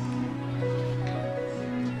 7th.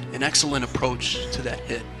 An excellent approach to that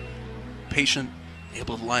hit. Patient,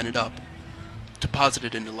 able to line it up, deposit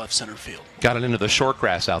it into left center field. Got it into the short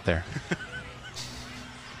grass out there.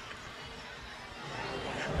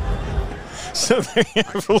 So they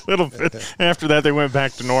have a little bit. After that, they went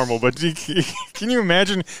back to normal. But can you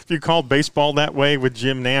imagine if you called baseball that way with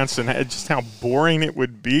Jim Nance and just how boring it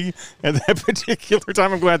would be at that particular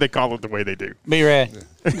time? I'm glad they call it the way they do. B-Rad,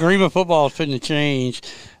 Greenwood football is fitting to change.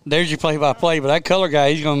 There's your play-by-play, but that color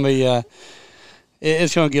guy, he's going to be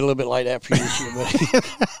it's going to get a little bit like that for you this year, buddy.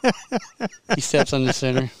 He steps on the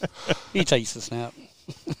center. He takes the snap.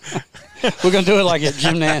 We're going to do it like at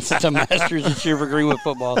Jim Nance at the Masters this year for Greenwood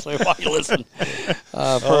football. So while you listen,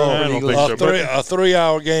 a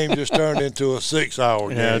 3-hour game just turned into a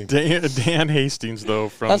 6-hour game. Dan Hastings, though,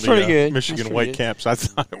 from That's the Michigan Whitecaps, I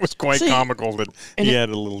thought it was quite comical that he had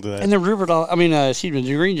a little of that. And the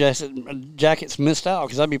the Green Jackets missed out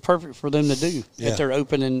because that'd be perfect for them to do at their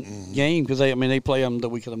opening game because they play them the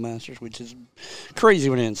week of the Masters, which is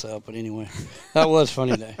crazy when it ends up. But anyway, that was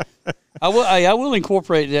funny day. I will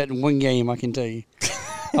incorporate that in one game, I can tell you.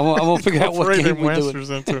 I won't figure out what game we do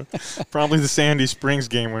it. Probably the Sandy Springs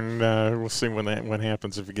game when we'll see when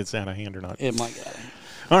happens, if it gets out of hand or not. It might get out of hand.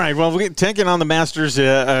 All right, well, we're taking on the Masters.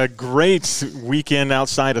 A great weekend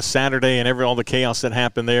outside of Saturday and all the chaos that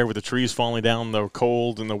happened there with the trees falling down, the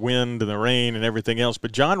cold and the wind and the rain and everything else.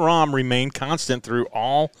 But Jon Rahm remained constant through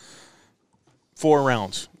all 4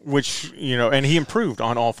 rounds, which, and he improved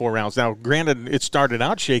on all 4 rounds. Now, granted, it started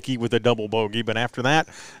out shaky with a double bogey, but after that,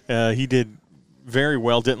 he did very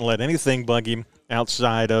well, didn't let anything bug him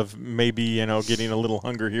outside of maybe, getting a little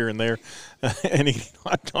hunger here and there and eating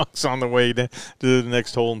hot dogs on the way to the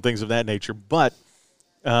next hole and things of that nature. But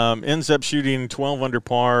ends up shooting 12 under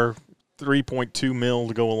par, 3.2 mil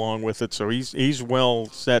to go along with it. So he's well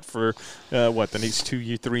set for the next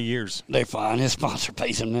 2-3 years. They're fine. His sponsor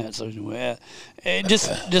pays him that. So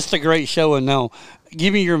just a great show. And now,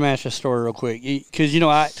 give me your Masters story real quick, because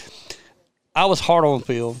I was hard on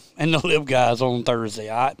Phil and the Live guys on Thursday.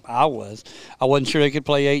 I wasn't sure they could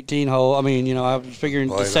play 18 holes. I was figuring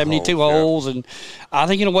the 72 holes, and I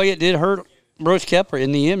think in a way it did hurt Roach Kepler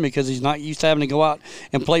in the end because he's not used to having to go out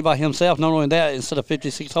and play by himself. Not only that, instead of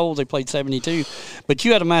 56 holes, they played 72. But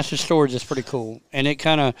you had a Masters story that's pretty cool, and it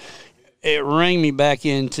rang me back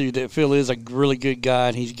into that Phil is a really good guy,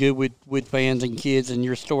 and he's good with fans and kids, and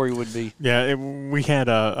your story would be. Yeah, we had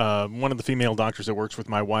one of the female doctors that works with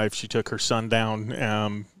my wife. She took her son down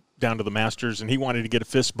to the Masters, and he wanted to get a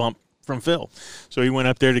fist bump from Phil. So he went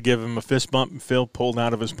up there to give him a fist bump, and Phil pulled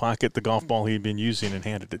out of his pocket the golf ball he'd been using and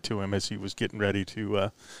handed it to him as he was getting ready to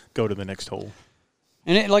go to the next hole.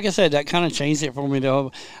 And like I said, that kind of changed it for me,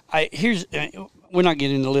 though. We're not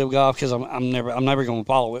getting into Live Golf because I'm never going to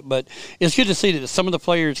follow it, but it's good to see that some of the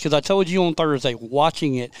players, because I told you on Thursday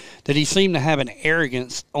watching it that he seemed to have an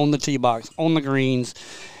arrogance on the tee box, on the greens,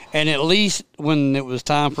 And at least when it was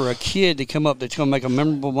time for a kid to come up that's going to make a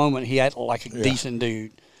memorable moment, he acted like a decent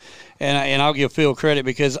dude. And I'll give Phil credit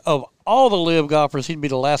because of all the live golfers, he'd be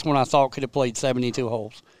the last one I thought could have played 72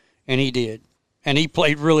 holes. And he did. And he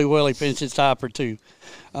played really well. He finished his tie for 2.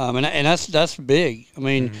 And that's big. I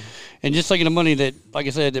mean, and just thinking of money that, like I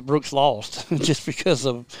said, that Brooks lost just because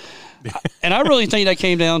of – and I really think that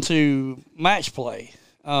came down to match play.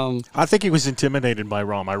 I think he was intimidated by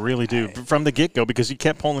Rahm. I really do, from the get-go, because he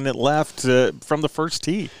kept pulling it left from the first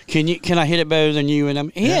tee. Can I hit it better than you?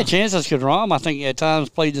 And he had chances because Rahm, I think, at times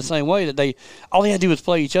played the same way that all they had to do was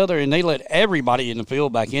play each other, and they let everybody in the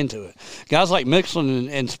field back into it. Guys like Mixon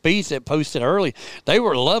and Spieth that posted early, they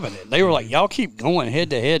were loving it. They were like, y'all keep going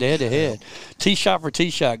head to head, tee shot for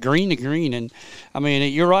tee shot, green to green. And, I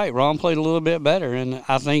mean, you're right. Rahm played a little bit better. And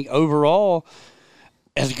I think overall –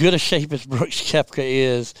 as good a shape as Brooks Koepka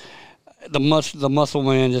is, the muscle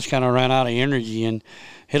man just kind of ran out of energy and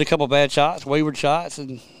hit a couple bad shots, wayward shots,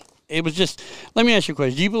 and it was just. Let me ask you a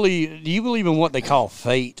question: Do you believe in what they call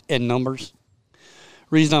fate and numbers?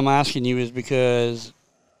 Reason I'm asking you is because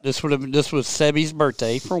this was Sebi's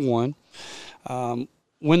birthday for one.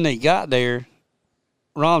 When they got there,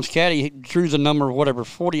 Rahm's caddy drew the number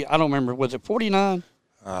 40. I don't remember. Was it 49?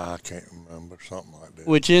 I can't remember, something like that.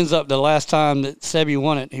 Which ends up the last time that Sebi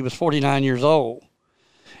won it, he was 49 years old.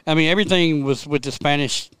 I mean, everything was with the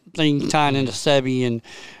Spanish thing tying into Sebi, and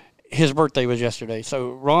his birthday was yesterday.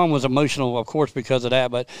 So Rahm was emotional, of course, because of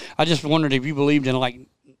that. But I just wondered if you believed in, like,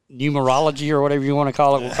 numerology or whatever you want to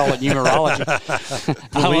call it. We'll call it numerology.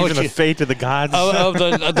 Believe in the fate of the gods.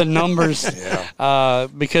 Of the numbers.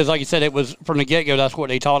 Because, like you said, it was from the get-go, that's what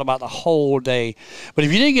they taught about the whole day. But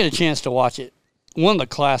if you didn't get a chance to watch it, one of the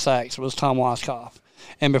class acts was Tom Weiskopf.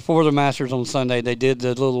 And before the Masters on Sunday, they did the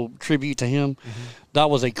little tribute to him. That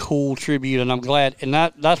was a cool tribute, and I'm glad. And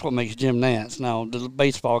that's what makes Jim Nantz. Now, the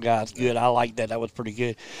baseball guy's good. I like that. That was pretty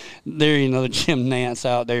good. There, the Jim Nantz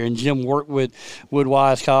out there. And Jim worked with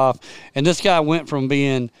Weiskopf. And this guy went from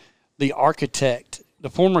being the architect, the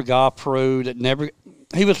former golf pro that never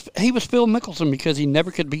 – he was Phil Mickelson because he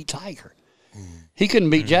never could beat Tiger. He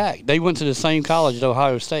couldn't beat Jack. They went to the same college at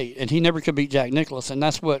Ohio State, and he never could beat Jack Nicklaus, and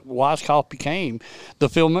that's what Weiskopf became, the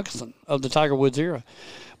Phil Mickelson of the Tiger Woods era.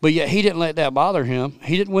 But yet he didn't let that bother him.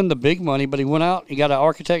 He didn't win the big money, but he went out, he got an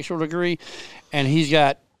architectural degree, and he's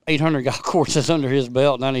got 800 golf courses under his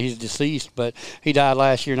belt. Now that he's deceased, but he died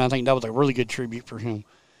last year, and I think that was a really good tribute for him.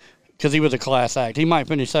 Because he was a class act. He might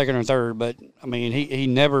finish second or third, but I mean, he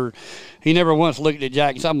never once looked at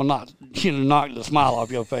Jack and said, "I'm gonna knock the smile off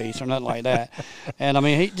your face" or nothing like that. And I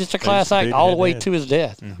mean, he just a class act all the way to his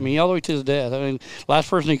death. I mean, all the way to his death. I mean, last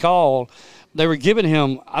person he called, they were giving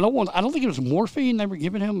him. I don't think it was morphine they were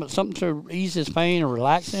giving him, but something to ease his pain or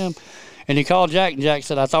relax him. And he called Jack, and Jack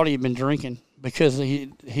said, "I thought he had been drinking." Because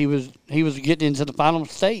he was getting into the final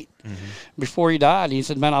state before he died. And he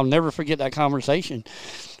said, "Man, I'll never forget that conversation."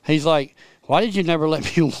 He's like, "Why did you never let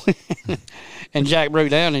me win?" And Jack broke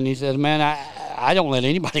down and he said, "Man, I don't let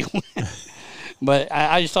anybody win." But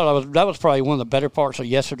I just thought that was probably one of the better parts of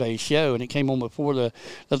yesterday's show, and it came on before the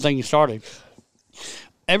thing started.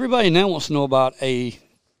 Everybody now wants to know about there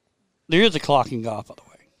is a clock in golf, by the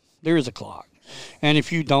way. There is a clock. And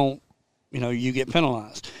if you don't, you get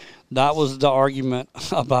penalized. That was the argument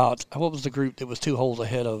about what was the group that was 2 holes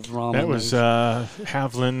ahead of Rahm? That was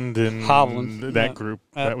Hovland and that group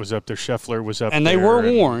that was up there. Scheffler was up there. And they were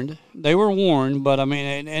warned. They were warned, but I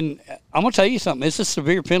mean, and I'm gonna tell you something. It's a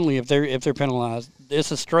severe penalty if they're penalized. It's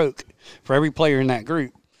a stroke for every player in that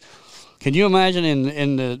group. Can you imagine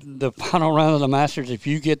in the final round of the Masters if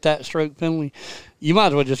you get that stroke penalty? You might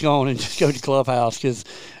as well just go on and just go to the clubhouse because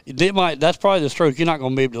that's probably the stroke you're not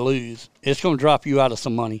going to be able to lose. It's going to drop you out of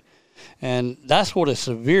some money. And that's what a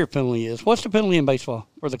severe penalty is. What's the penalty in baseball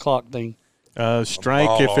for the clock thing?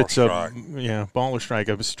 Strike if it's ball or strike.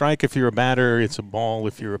 A strike if you're a batter, it's a ball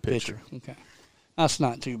if you're a pitcher. Okay. That's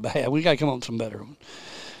not too bad. We got to come up with some better ones.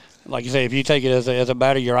 Like you say, if you take it as a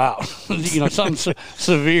batter, you're out. Something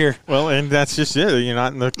severe. Well, and that's just it. You're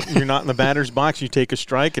not in the batter's box. You take a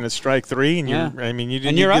strike and it's strike 3, and you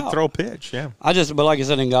didn't throw a pitch. Yeah. But like I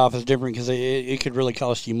said, in golf, it's different because it could really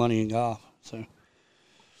cost you money in golf. So.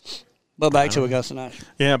 But back to Augusta National.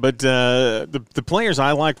 Yeah, but the players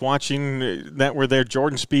I liked watching that were there,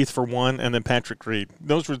 Jordan Spieth for one, and then Patrick Reed.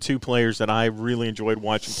 Those were the 2 players that I really enjoyed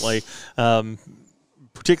watching play,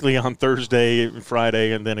 particularly on Thursday,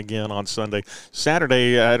 Friday, and then again on Sunday.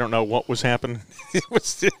 Saturday, I don't know what was happening. It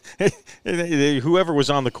was whoever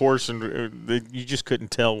was on the course, and you just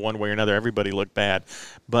couldn't tell one way or another. Everybody looked bad.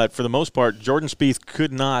 But for the most part, Jordan Spieth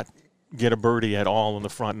could not get a birdie at all in the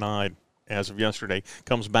front 9. as of yesterday.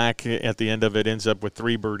 Comes back at the end of it, ends up with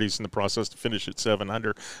 3 birdies in the process to finish at 7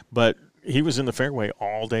 under. But he was in the fairway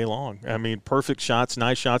all day long. I mean, perfect shots,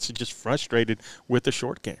 nice shots. He just frustrated with the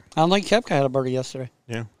short game. I don't think Koepka had a birdie yesterday.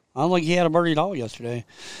 Yeah. I don't think he had a birdie at all yesterday.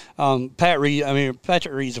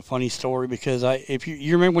 Patrick Reed's a funny story because if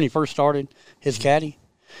you remember when he first started, his caddy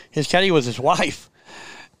was his wife.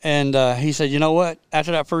 And he said, you know what?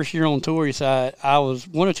 After that first year on tour, he said, I was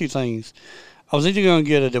one of two things. I was either going to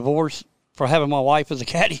get a divorce for having my wife as a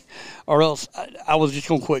caddy, or else I was just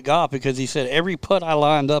going to quit golf, because he said every putt I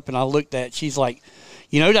lined up and I looked at, she's like,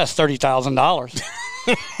 you know, that's $30,000.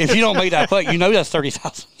 If you don't make that putt, you know that's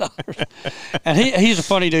 $30,000. And he's a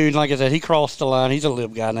funny dude. Like I said, he crossed the line. He's a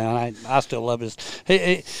live guy now, and I still love his.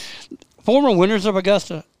 Former winners of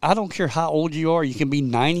Augusta, I don't care how old you are. You can be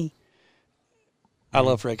 90. I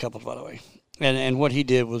love Fred Couples, by the way. And what he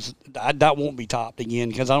did was, that won't be topped again,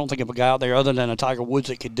 because I don't think of a guy out there other than a Tiger Woods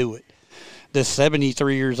that could do it. That's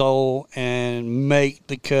 73 years old and make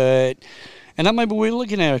the cut. And that maybe we're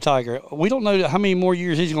looking at a Tiger. We don't know how many more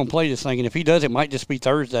years he's going to play this thing. And if he does, it might just be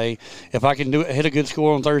Thursday. If I can hit a good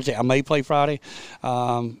score on Thursday, I may play Friday.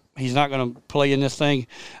 He's not going to play in this thing.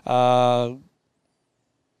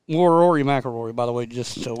 Rory McIlroy, by the way,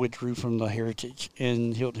 just withdrew from the Heritage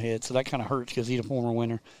in Hilton Head, so that kind of hurts because he's a former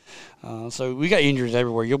winner. So we got injuries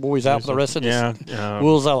everywhere. Your boy's out for the rest of this.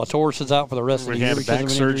 Will Zalatoris is out for the rest of the year. He had back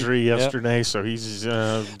surgery yesterday, so he's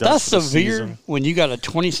done. That's for the severe season. When you got a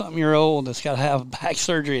 20-something-year-old that's got to have back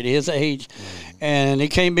surgery at his age, and it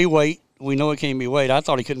can't be weight. We know it can't be weight. I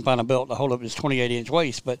thought he couldn't find a belt to hold up his 28-inch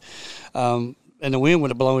waist, but and the wind would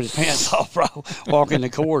have blown his pants off walking the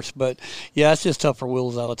course. But, yeah, it's just tough for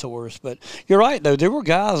Will Zalatoris. But you're right, though. There were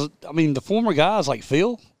guys, I mean, the former guys like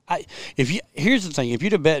Phil. Here's the thing. If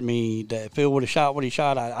you'd have bet me that Phil would have shot what he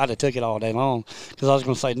shot, I'd have took it all day long, because I was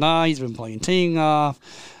going to say, nah, he's been playing teeing off.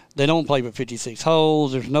 They don't play but 56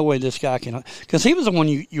 holes. There's no way this guy can – because he was the one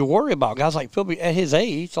you worry about. Guys like Phil at his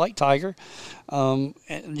age, like Tiger,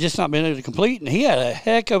 just not being able to complete. And he had a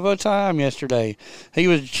heck of a time yesterday. He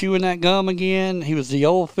was chewing that gum again. He was the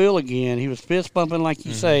old Phil again. He was fist bumping, like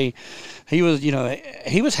you say. He was,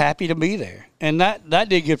 he was happy to be there. And that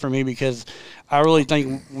did good for me, because I really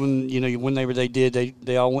think when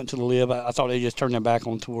they all went to the Live, I thought they just turned their back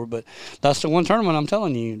on tour. But that's the one tournament I'm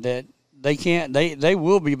telling you that – they can't. They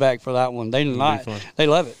will be back for that one. They love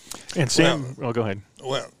it. And Sam, go ahead.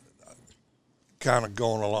 Well, kind of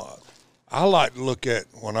going along. I like to look at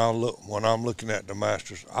when I'm looking at the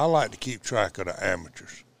Masters. I like to keep track of the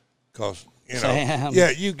amateurs, because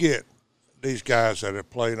you get these guys that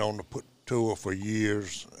have played on the tour for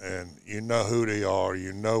years, and you know who they are.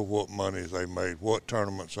 You know what money they made, what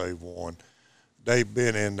tournaments they've won. They've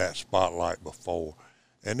been in that spotlight before,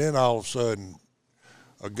 and then all of a sudden,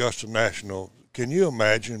 Augusta National, can you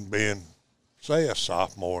imagine being, say, a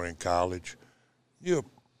sophomore in college? You're a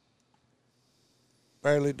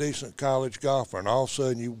fairly decent college golfer, and all of a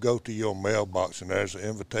sudden you go to your mailbox and there's an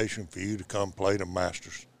invitation for you to come play the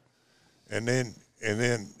Masters. And then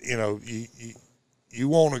you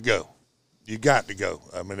want to go. You got to go.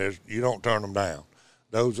 I mean, you don't turn them down.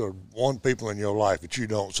 Those are one people in your life that you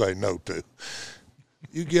don't say no to.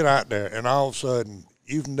 You get out there, and all of a sudden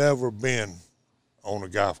you've never been on a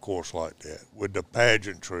golf course like that, with the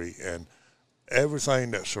pageantry and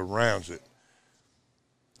everything that surrounds it.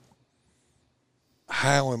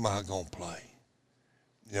 How am I going to play?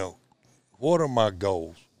 What are my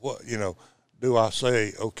goals? Do I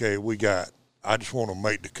say, okay, I just want to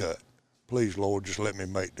make the cut. Please, Lord, just let me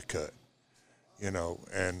make the cut.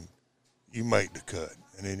 And you make the cut.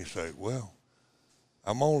 And then you say, well,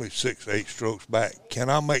 I'm only 6-8 strokes back. Can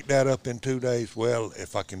I make that up in 2 days? Well,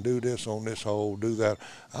 if I can do this on this hole, do that,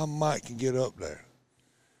 I might can get up there.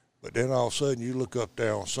 But then all of a sudden you look up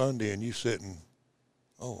there on Sunday and you sitting,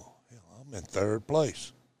 I'm in third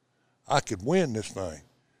place. I could win this thing.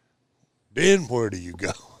 Then where do you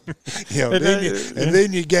go?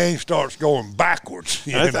 Then your game starts going backwards.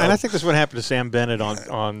 And I think that's what happened to Sam Bennett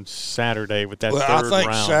on Saturday with that third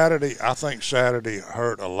round. I think Saturday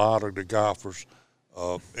hurt a lot of the golfers.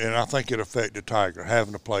 And I think it affected Tiger,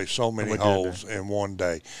 having to play so many holes in one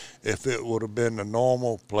day. If it would have been the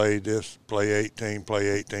normal, play 18, play 18, play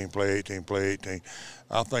 18, play 18,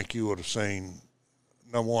 I think you would have seen,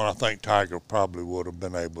 number one, I think Tiger probably would have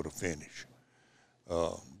been able to finish.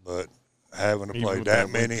 But having to play that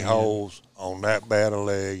many holes on that bad a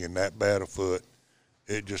leg and that bad a foot,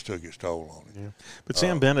 it just took its toll on it. Yeah. But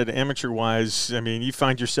Sam Bennett, amateur-wise, I mean, you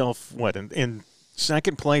find yourself, in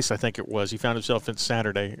second place, I think it was. He found himself in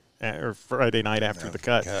Saturday or Friday night after the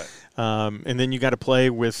cut. And then you got to play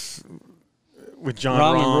with with Jon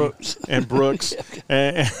Rahm Rahm and Brooks.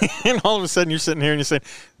 And all of a sudden you're sitting here and you're saying,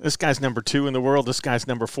 this guy's number 2 in the world, this guy's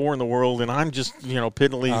number 4 in the world, and I'm just,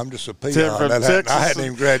 piddly. I'm just a peon. I hadn't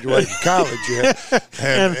even graduated college yet.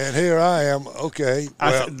 And here I am. Okay,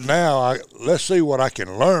 well, let's see what I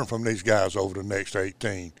can learn from these guys over the next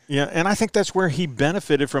 18. Yeah, and I think that's where he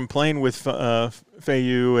benefited from playing with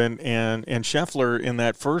Fayou and Scheffler in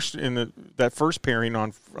that first pairing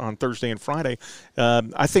on Thursday and Friday.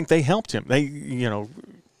 I think they helped him.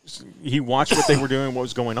 He watched what they were doing, what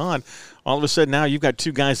was going on. All of a sudden now you've got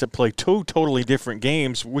 2 guys that play 2 totally different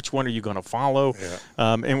games. Which one are you going to follow?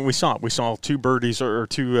 Yeah. And we saw 2 birdies or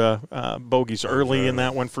 2 bogeys early in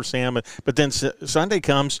that one for Sam. But then Sunday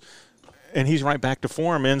comes, and he's right back to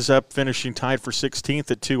form, ends up finishing tied for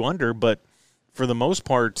 16th at 2 under. But for the most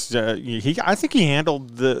part, I think he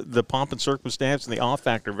handled the pomp and circumstance and the off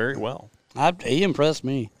factor very well. He impressed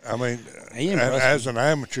me. I mean, as an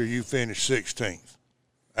amateur, you finished 16th.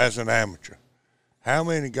 As an amateur, how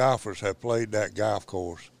many golfers have played that golf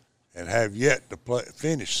course and have yet to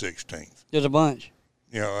finish 16th? There's a bunch.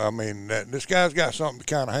 This guy's got something to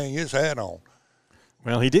kind of hang his hat on.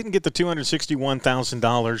 Well, he didn't get the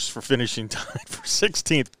 $261,000 for finishing tied for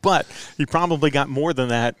 16th, but he probably got more than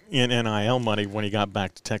that in NIL money when he got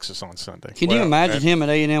back to Texas on Sunday. Can you imagine him at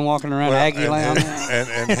A&M walking around Aggie Land?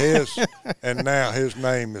 And now his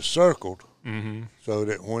name is circled so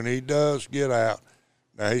that when he does get out,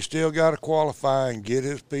 now he's still got to qualify and get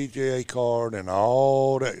his PGA card and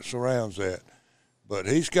all that surrounds that, but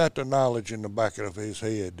he's got the knowledge in the back of his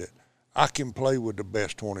head that I can play with the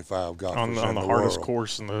best 25 golfers on the hardest world.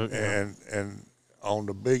 Course and on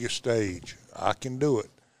the biggest stage. I can do it.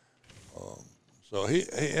 So he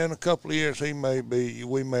in a couple of years we may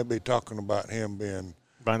be talking about him being.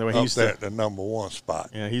 By the way, he's at the number 1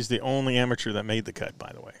 spot. Yeah, he's the only amateur that made the cut.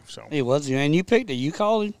 By the way, so he was. And you picked it. You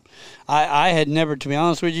called him. I had never, to be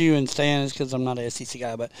honest with you, and Stan is because I'm not an SEC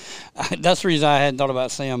guy, but that's the reason I hadn't thought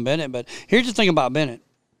about Sam Bennett. But here's the thing about Bennett.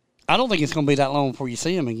 I don't think it's going to be that long before you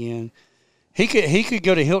see him again. He could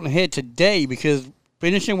go to Hilton Head today because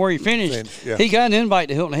finishing where he finished, he got an invite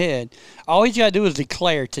to Hilton Head. All he's got to do is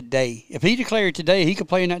declare today. If he declared today, he could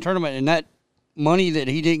play in that tournament, and that money that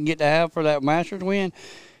he didn't get to have for that Masters win,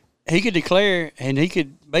 he could declare, and he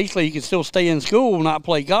could still stay in school, not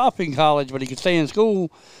play golf in college, but he could stay in school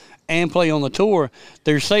and play on the tour.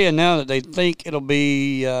 They're saying now that they think it'll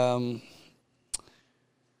be the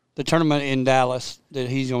tournament in Dallas that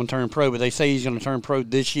he's going to turn pro, but they say he's going to turn pro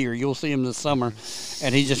this year. You'll see him this summer,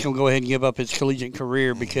 and he's just going to go ahead and give up his collegiate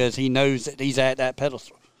career because he knows that he's at that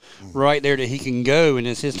pedestal right there that he can go, and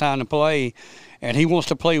it's his time to play, and he wants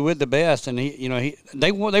to play with the best. And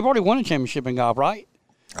they've already won a championship in golf, right?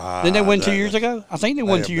 Didn't they win 2 years ago? I think they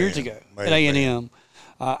won 2 years ago at A&M.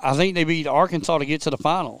 I think they beat Arkansas to get to the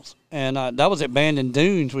finals, and that was at Bandon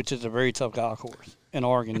Dunes, which is a very tough golf course in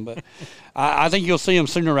Oregon. But I think you'll see him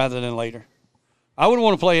sooner rather than later. I wouldn't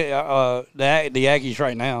want to play the Aggies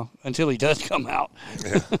right now until he does come out.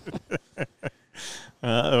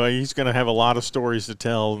 He's going to have a lot of stories to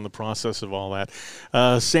tell in the process of all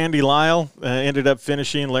that. Sandy Lyle ended up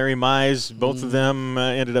finishing. Larry Mize, both of them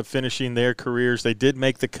ended up finishing their careers. They did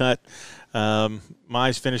make the cut.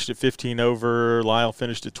 Mize finished at 15 over. Lyle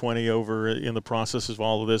finished at 20 over in the process of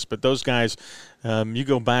all of this. But those guys, you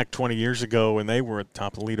go back 20 years ago, and they were at the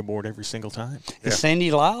top of the leaderboard every single time. Yeah. Sandy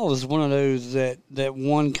Lyle is one of those that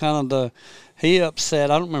won kind of he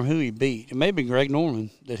upset. I don't remember who he beat. It may have been Greg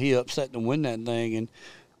Norman that he upset to win that thing. And,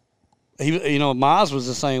 Mize was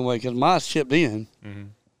the same way because Mize chipped in,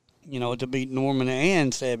 to beat Norman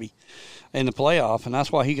and Sebby in the playoff, and that's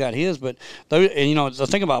why he got his. But the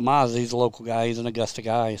thing about Mize is he's a local guy. He's an Augusta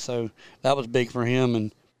guy, so that was big for him.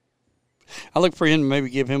 And I look for him to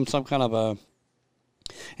maybe give him some kind of a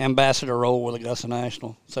ambassador role with Augusta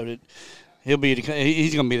National, so that he's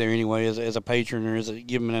going to be there anyway as a patron or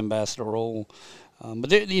give him an ambassador role.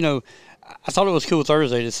 I thought it was cool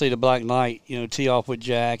Thursday to see the Black Knight, tee off with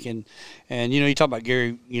Jack and you talk about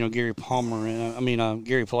Gary, Gary Palmer and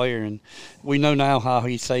Gary Player, and we know now how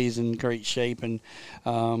he stays in great shape, and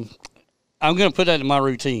I'm going to put that in my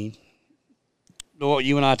routine. What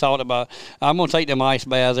you and I talked about, I'm going to take them ice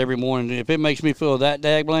baths every morning. If it makes me feel that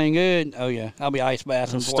daggone good, oh yeah, I'll be ice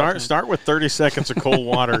bathing. Start with 30 seconds of cold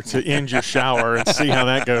water to end your shower and see how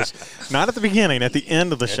that goes. Not at the beginning, at the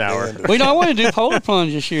end of the shower. I want to do polar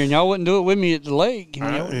plunge this year, and y'all wouldn't do it with me at the lake.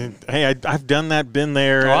 Hey, I've done that, been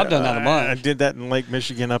there. Oh, I've done that a bunch. I did that in Lake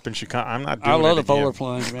Michigan up in Chicago. I'm not doing it I love the again. polar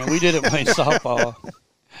plunge, man. We did it playing softball.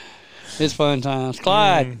 It's fun times.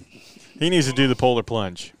 Clyde. He needs to do the polar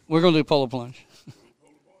plunge. We're going to do polar plunge.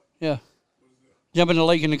 Yeah. Jump in the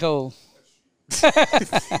lake in the cold.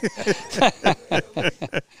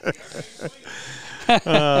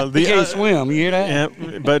 He can't swim. You hear that?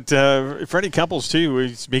 Yeah, but Freddie Couples, too,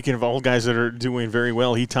 speaking of old guys that are doing very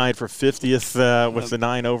well, he tied for 50th with the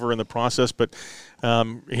 9 over in the process, but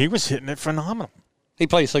he was hitting it phenomenal. He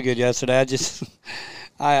played so good yesterday. I'm just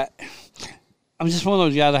one of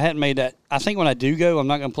those guys. I hadn't made that. I think when I do go, I'm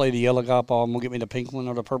not going to play the yellow golf ball. I'm going to get me the pink one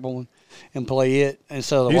or the purple one and play it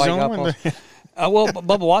instead of the white golf ball. Well,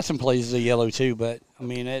 Bubba Watson plays the yellow too, but I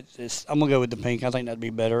mean, I'm gonna go with the pink. I think that'd be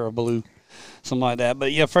better, or blue, something like that.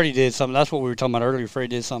 But yeah, Freddie did something. That's what we were talking about earlier. Freddie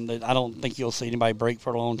did something that I don't think you'll see anybody break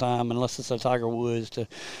for a long time, unless it's a Tiger Woods to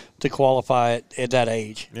qualify it at that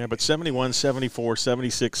age. Yeah, but 71, 74,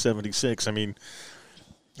 76, 76. I mean,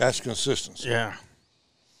 that's consistency. Yeah,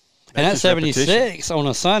 and that 76 on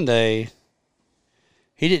a Sunday,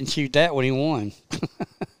 he didn't shoot that when he won,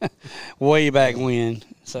 way back when.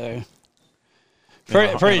 So.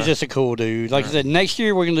 Freddie's just a cool dude. Like I said, next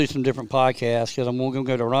year we're going to do some different podcasts because I'm going to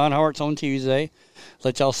go to Ron Hart's on Tuesday.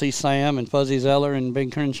 Let y'all see Sam and Fuzzy Zeller and Ben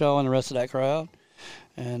Crenshaw and the rest of that crowd.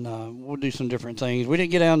 And we'll do some different things. We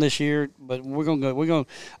didn't get down this year, but we're going to go.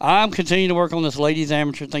 I'm continuing to work on this ladies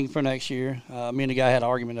amateur thing for next year. Me and the guy had an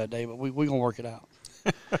argument that day, but we're going to work it out.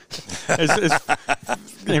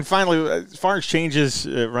 And finally, as far as changes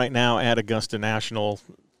right now at Augusta National,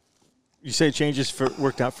 you say changes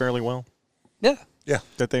worked out fairly well? Yeah. Yeah,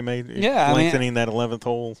 that they made. Yeah, lengthening that 11th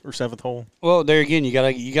hole or 7th hole. Well, there again, you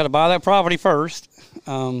gotta buy that property first.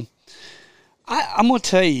 I'm gonna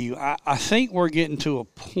tell you, I think we're getting to a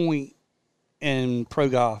point in pro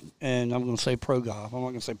golf, and I'm gonna say pro golf. I'm not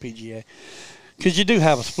gonna say PGA, because you do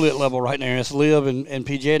have a split level right there. It's LIV and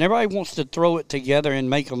PGA, and everybody wants to throw it together and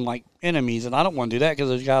make them like enemies, and I don't want to do that because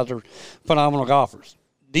those guys are phenomenal golfers.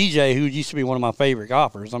 DJ, who used to be one of my favorite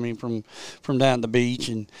golfers, I mean, from down at the beach,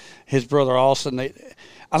 and his brother Austin,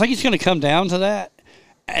 I think it's going to come down to that.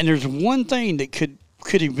 And there's one thing that could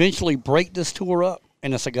eventually break this tour up,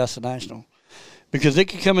 and it's Augusta National. Because it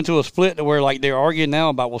could come into a split to where, like, they're arguing now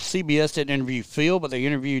about, well, CBS didn't interview Phil, but they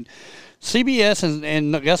interviewed CBS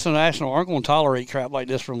and Augusta National aren't going to tolerate crap like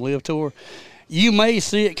this from LIV Tour. You may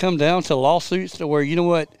see it come down to lawsuits to where, you know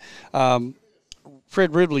what,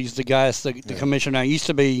 Fred Ridley's the guy that's the commissioner now. He used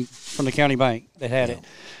to be from the county bank that had it.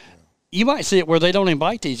 You might see it where they don't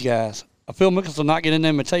invite these guys. Phil Mickelson not getting an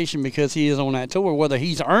invitation because he is on that tour, whether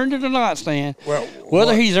he's earned it or not, Stan.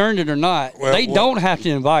 He's earned it or not, they don't have to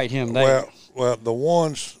invite him there. Well, the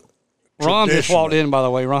ones Ron just walked in, by the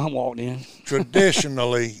way. Ron walked in.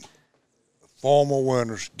 Traditionally, former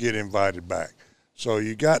winners get invited back. So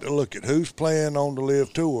you got to look at who's playing on the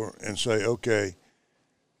LIV Tour and say, okay,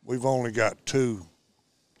 we've only got 2,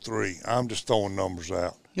 3. I'm just throwing numbers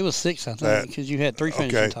out. It was 6, I think, because you had 3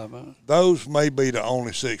 finishes on top of it. Those may be the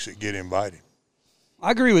only 6 that get invited.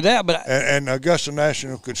 I agree with that, but and Augusta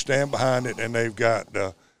National could stand behind it, and they've got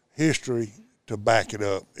the history to back it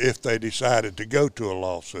up if they decided to go to a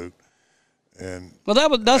lawsuit. And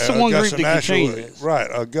that's the one group that can change it. Right,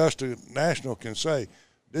 Augusta National can say,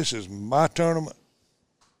 "This is my tournament.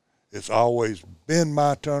 It's always been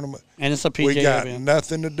my tournament, and it's a PGA. We got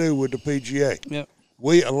nothing to do with the PGA. Yep.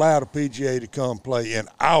 We allow the PGA to come play in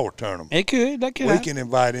our tournament. That could. We can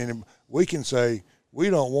invite any. We can say, we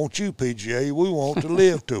don't want you, PGA. We want to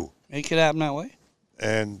LIV Tour. It could happen that way.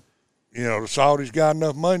 And, the Saudis got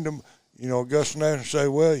enough money to, Augusta National say,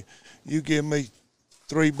 well, you give me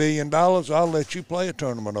 $3 billion, I'll let you play a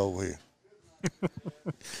tournament over here.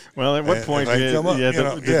 Well, at what point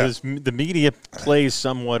the media plays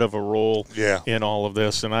somewhat of a role in all of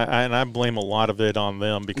this, and I blame a lot of it on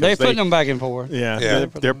them because they're putting them back and forth.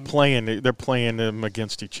 They're playing them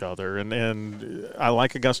against each other, and I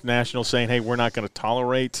like Augusta National saying, hey, we're not going to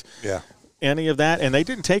tolerate any of that, and they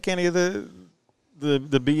didn't take any of the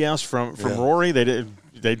BS from Rory.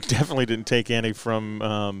 They definitely didn't take any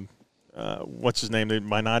from. What's his name?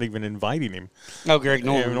 By not even inviting him. Oh, Greg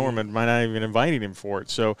Norman. Norman by not even inviting him for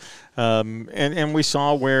it. So, and we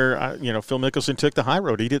saw where Phil Mickelson took the high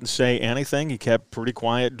road. He didn't say anything. He kept pretty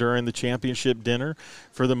quiet during the championship dinner,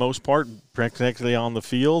 for the most part, practically on the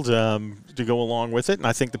field to go along with it. And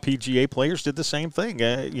I think the PGA players did the same thing.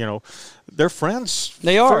 They're friends.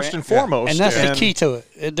 They are first and foremost, and that's the key to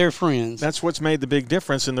it. They're friends. That's what's made the big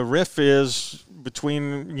difference. And the riff is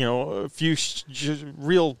between a few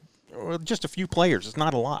just a few players. It's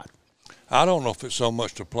not a lot. I don't know if it's so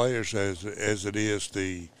much the players as it is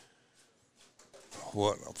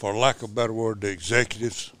for lack of a better word, the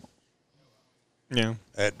executives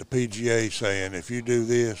at the PGA saying, if you do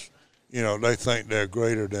this, they think they're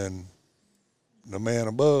greater than the man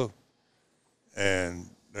above. And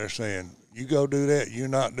they're saying, you go do that, you're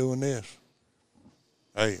not doing this.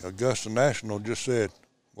 Hey, Augusta National just said,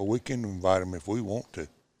 well, we can invite them if we want to,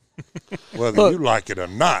 whether you like it or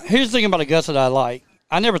not. Here's the thing about Augusta that I like.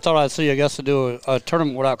 I never thought I'd see Augusta do a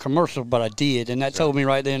tournament without commercials, but I did, and that told me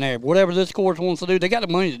right then and there. Whatever this course wants to do, they got the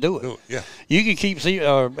money to do it. Yeah. You can keep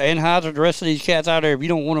Anheuser, the rest of these cats out there if you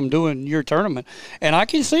don't want them doing your tournament. And I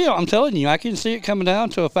can see it. I'm telling you, I can see it coming down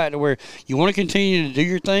to a fact where you want to continue to do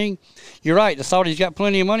your thing. You're right. The Saudis got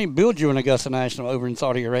plenty of money. Build you an Augusta National over in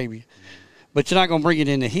Saudi Arabia. But you're not going to bring it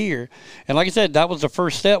into here. And like I said, that was the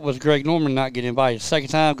first step was Greg Norman not getting invited. The second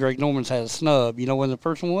time, Greg Norman's had a snub. You know when the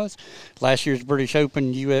first one was? Last year's British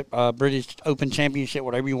Open, British Open Championship,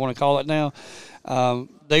 whatever you want to call it now.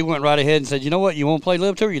 They went right ahead and said, you know what, you want to play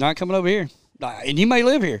Live Tour? You're not coming over here. And you may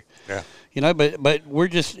live here. Yeah. You know, but we're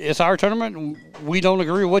just, it's our tournament, and we don't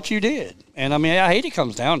agree with what you did. And, I mean, I hate it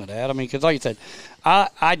comes down to that. I mean, because like I said,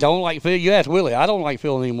 I don't like Phil. You asked Willie. I don't like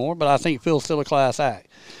Phil anymore, but I think Phil's still a class act.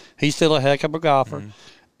 He's still a heck of a golfer. Mm-hmm.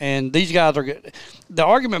 And these guys are good. The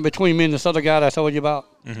argument between me and this other guy that I told you about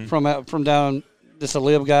from down, this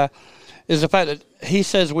Live guy, is the fact that he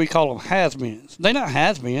says we call them has-beens. They're not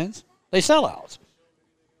has-beens. They sellouts.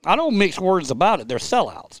 I don't mix words about it. They're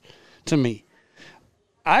sellouts to me.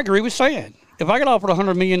 I agree with Stan. If I get offered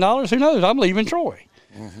 $100 million, who knows? I'm leaving Troy.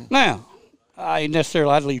 Mm-hmm. Now, I ain't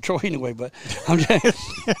necessarily I'd leave Troy anyway, but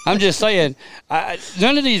I'm just saying,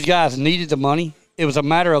 none of these guys needed the money. It was a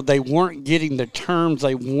matter of they weren't getting the terms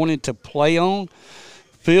they wanted to play on.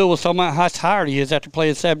 Phil was talking about how tired he is after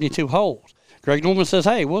playing 72 holes. Greg Norman says,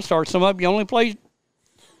 hey, we'll start some up. You only play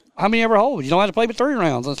how many ever holes? You don't have to play but 3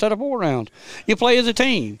 rounds instead of 4 rounds. You play as a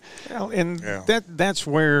team. Well, and that's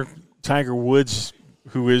where Tiger Woods,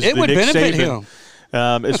 who is it the would Nick benefit Saban, him.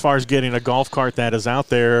 As far as getting a golf cart that is out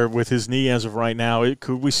there with his knee as of right now,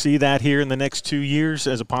 could we see that here in the next 2 years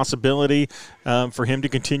as a possibility for him to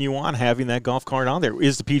continue on having that golf cart on there?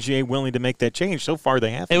 Is the PGA willing to make that change? So far,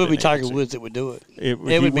 they haven't. It would be Tiger Woods that would do it. It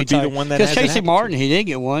would be the one that has because Casey Martin, he didn't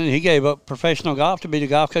get one. He gave up professional golf to be the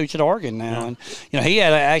golf coach at Oregon now, and he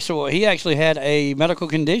actually had a medical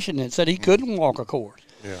condition that said he couldn't walk a course.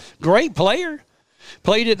 Yeah. Great player.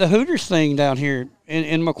 Played at the Hooters thing down here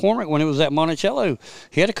in McCormick when it was at Monticello.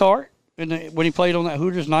 He had a cart when he played on that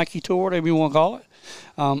Hooters Nike tour, whatever you want to call it.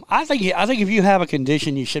 I think if you have a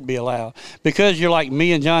condition, you should be allowed. Because you're like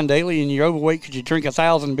me and John Daly and you're overweight because you drink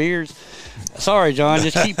 1,000 beers. Sorry, John,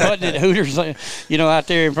 just keep putting it at Hooters, out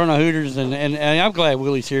there in front of Hooters. And I'm glad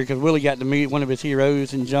Willie's here because Willie got to meet one of his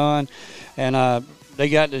heroes and John. And they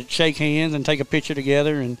got to shake hands and take a picture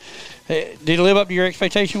together. And did he live up to your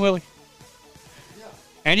expectation, Willie?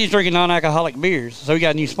 And he's drinking non-alcoholic beers, so he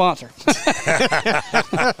got a new sponsor.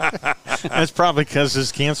 That's probably because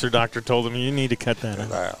his cancer doctor told him you need to cut that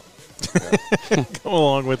out. Go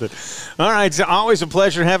along with it. All right, it's always a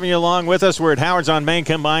pleasure having you along with us. We're at Howard's on Main.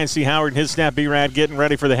 Come by and see Howard and his staff, B-Rad, getting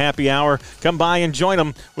ready for the happy hour. Come by and join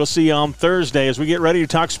them. We'll see you on Thursday as we get ready to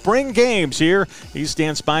talk spring games here. He's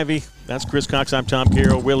Stan Spivey. That's Chris Cox. I'm Tom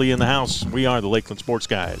Carroll. Willie in the house. We are the Lakeland Sports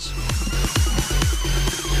Guys.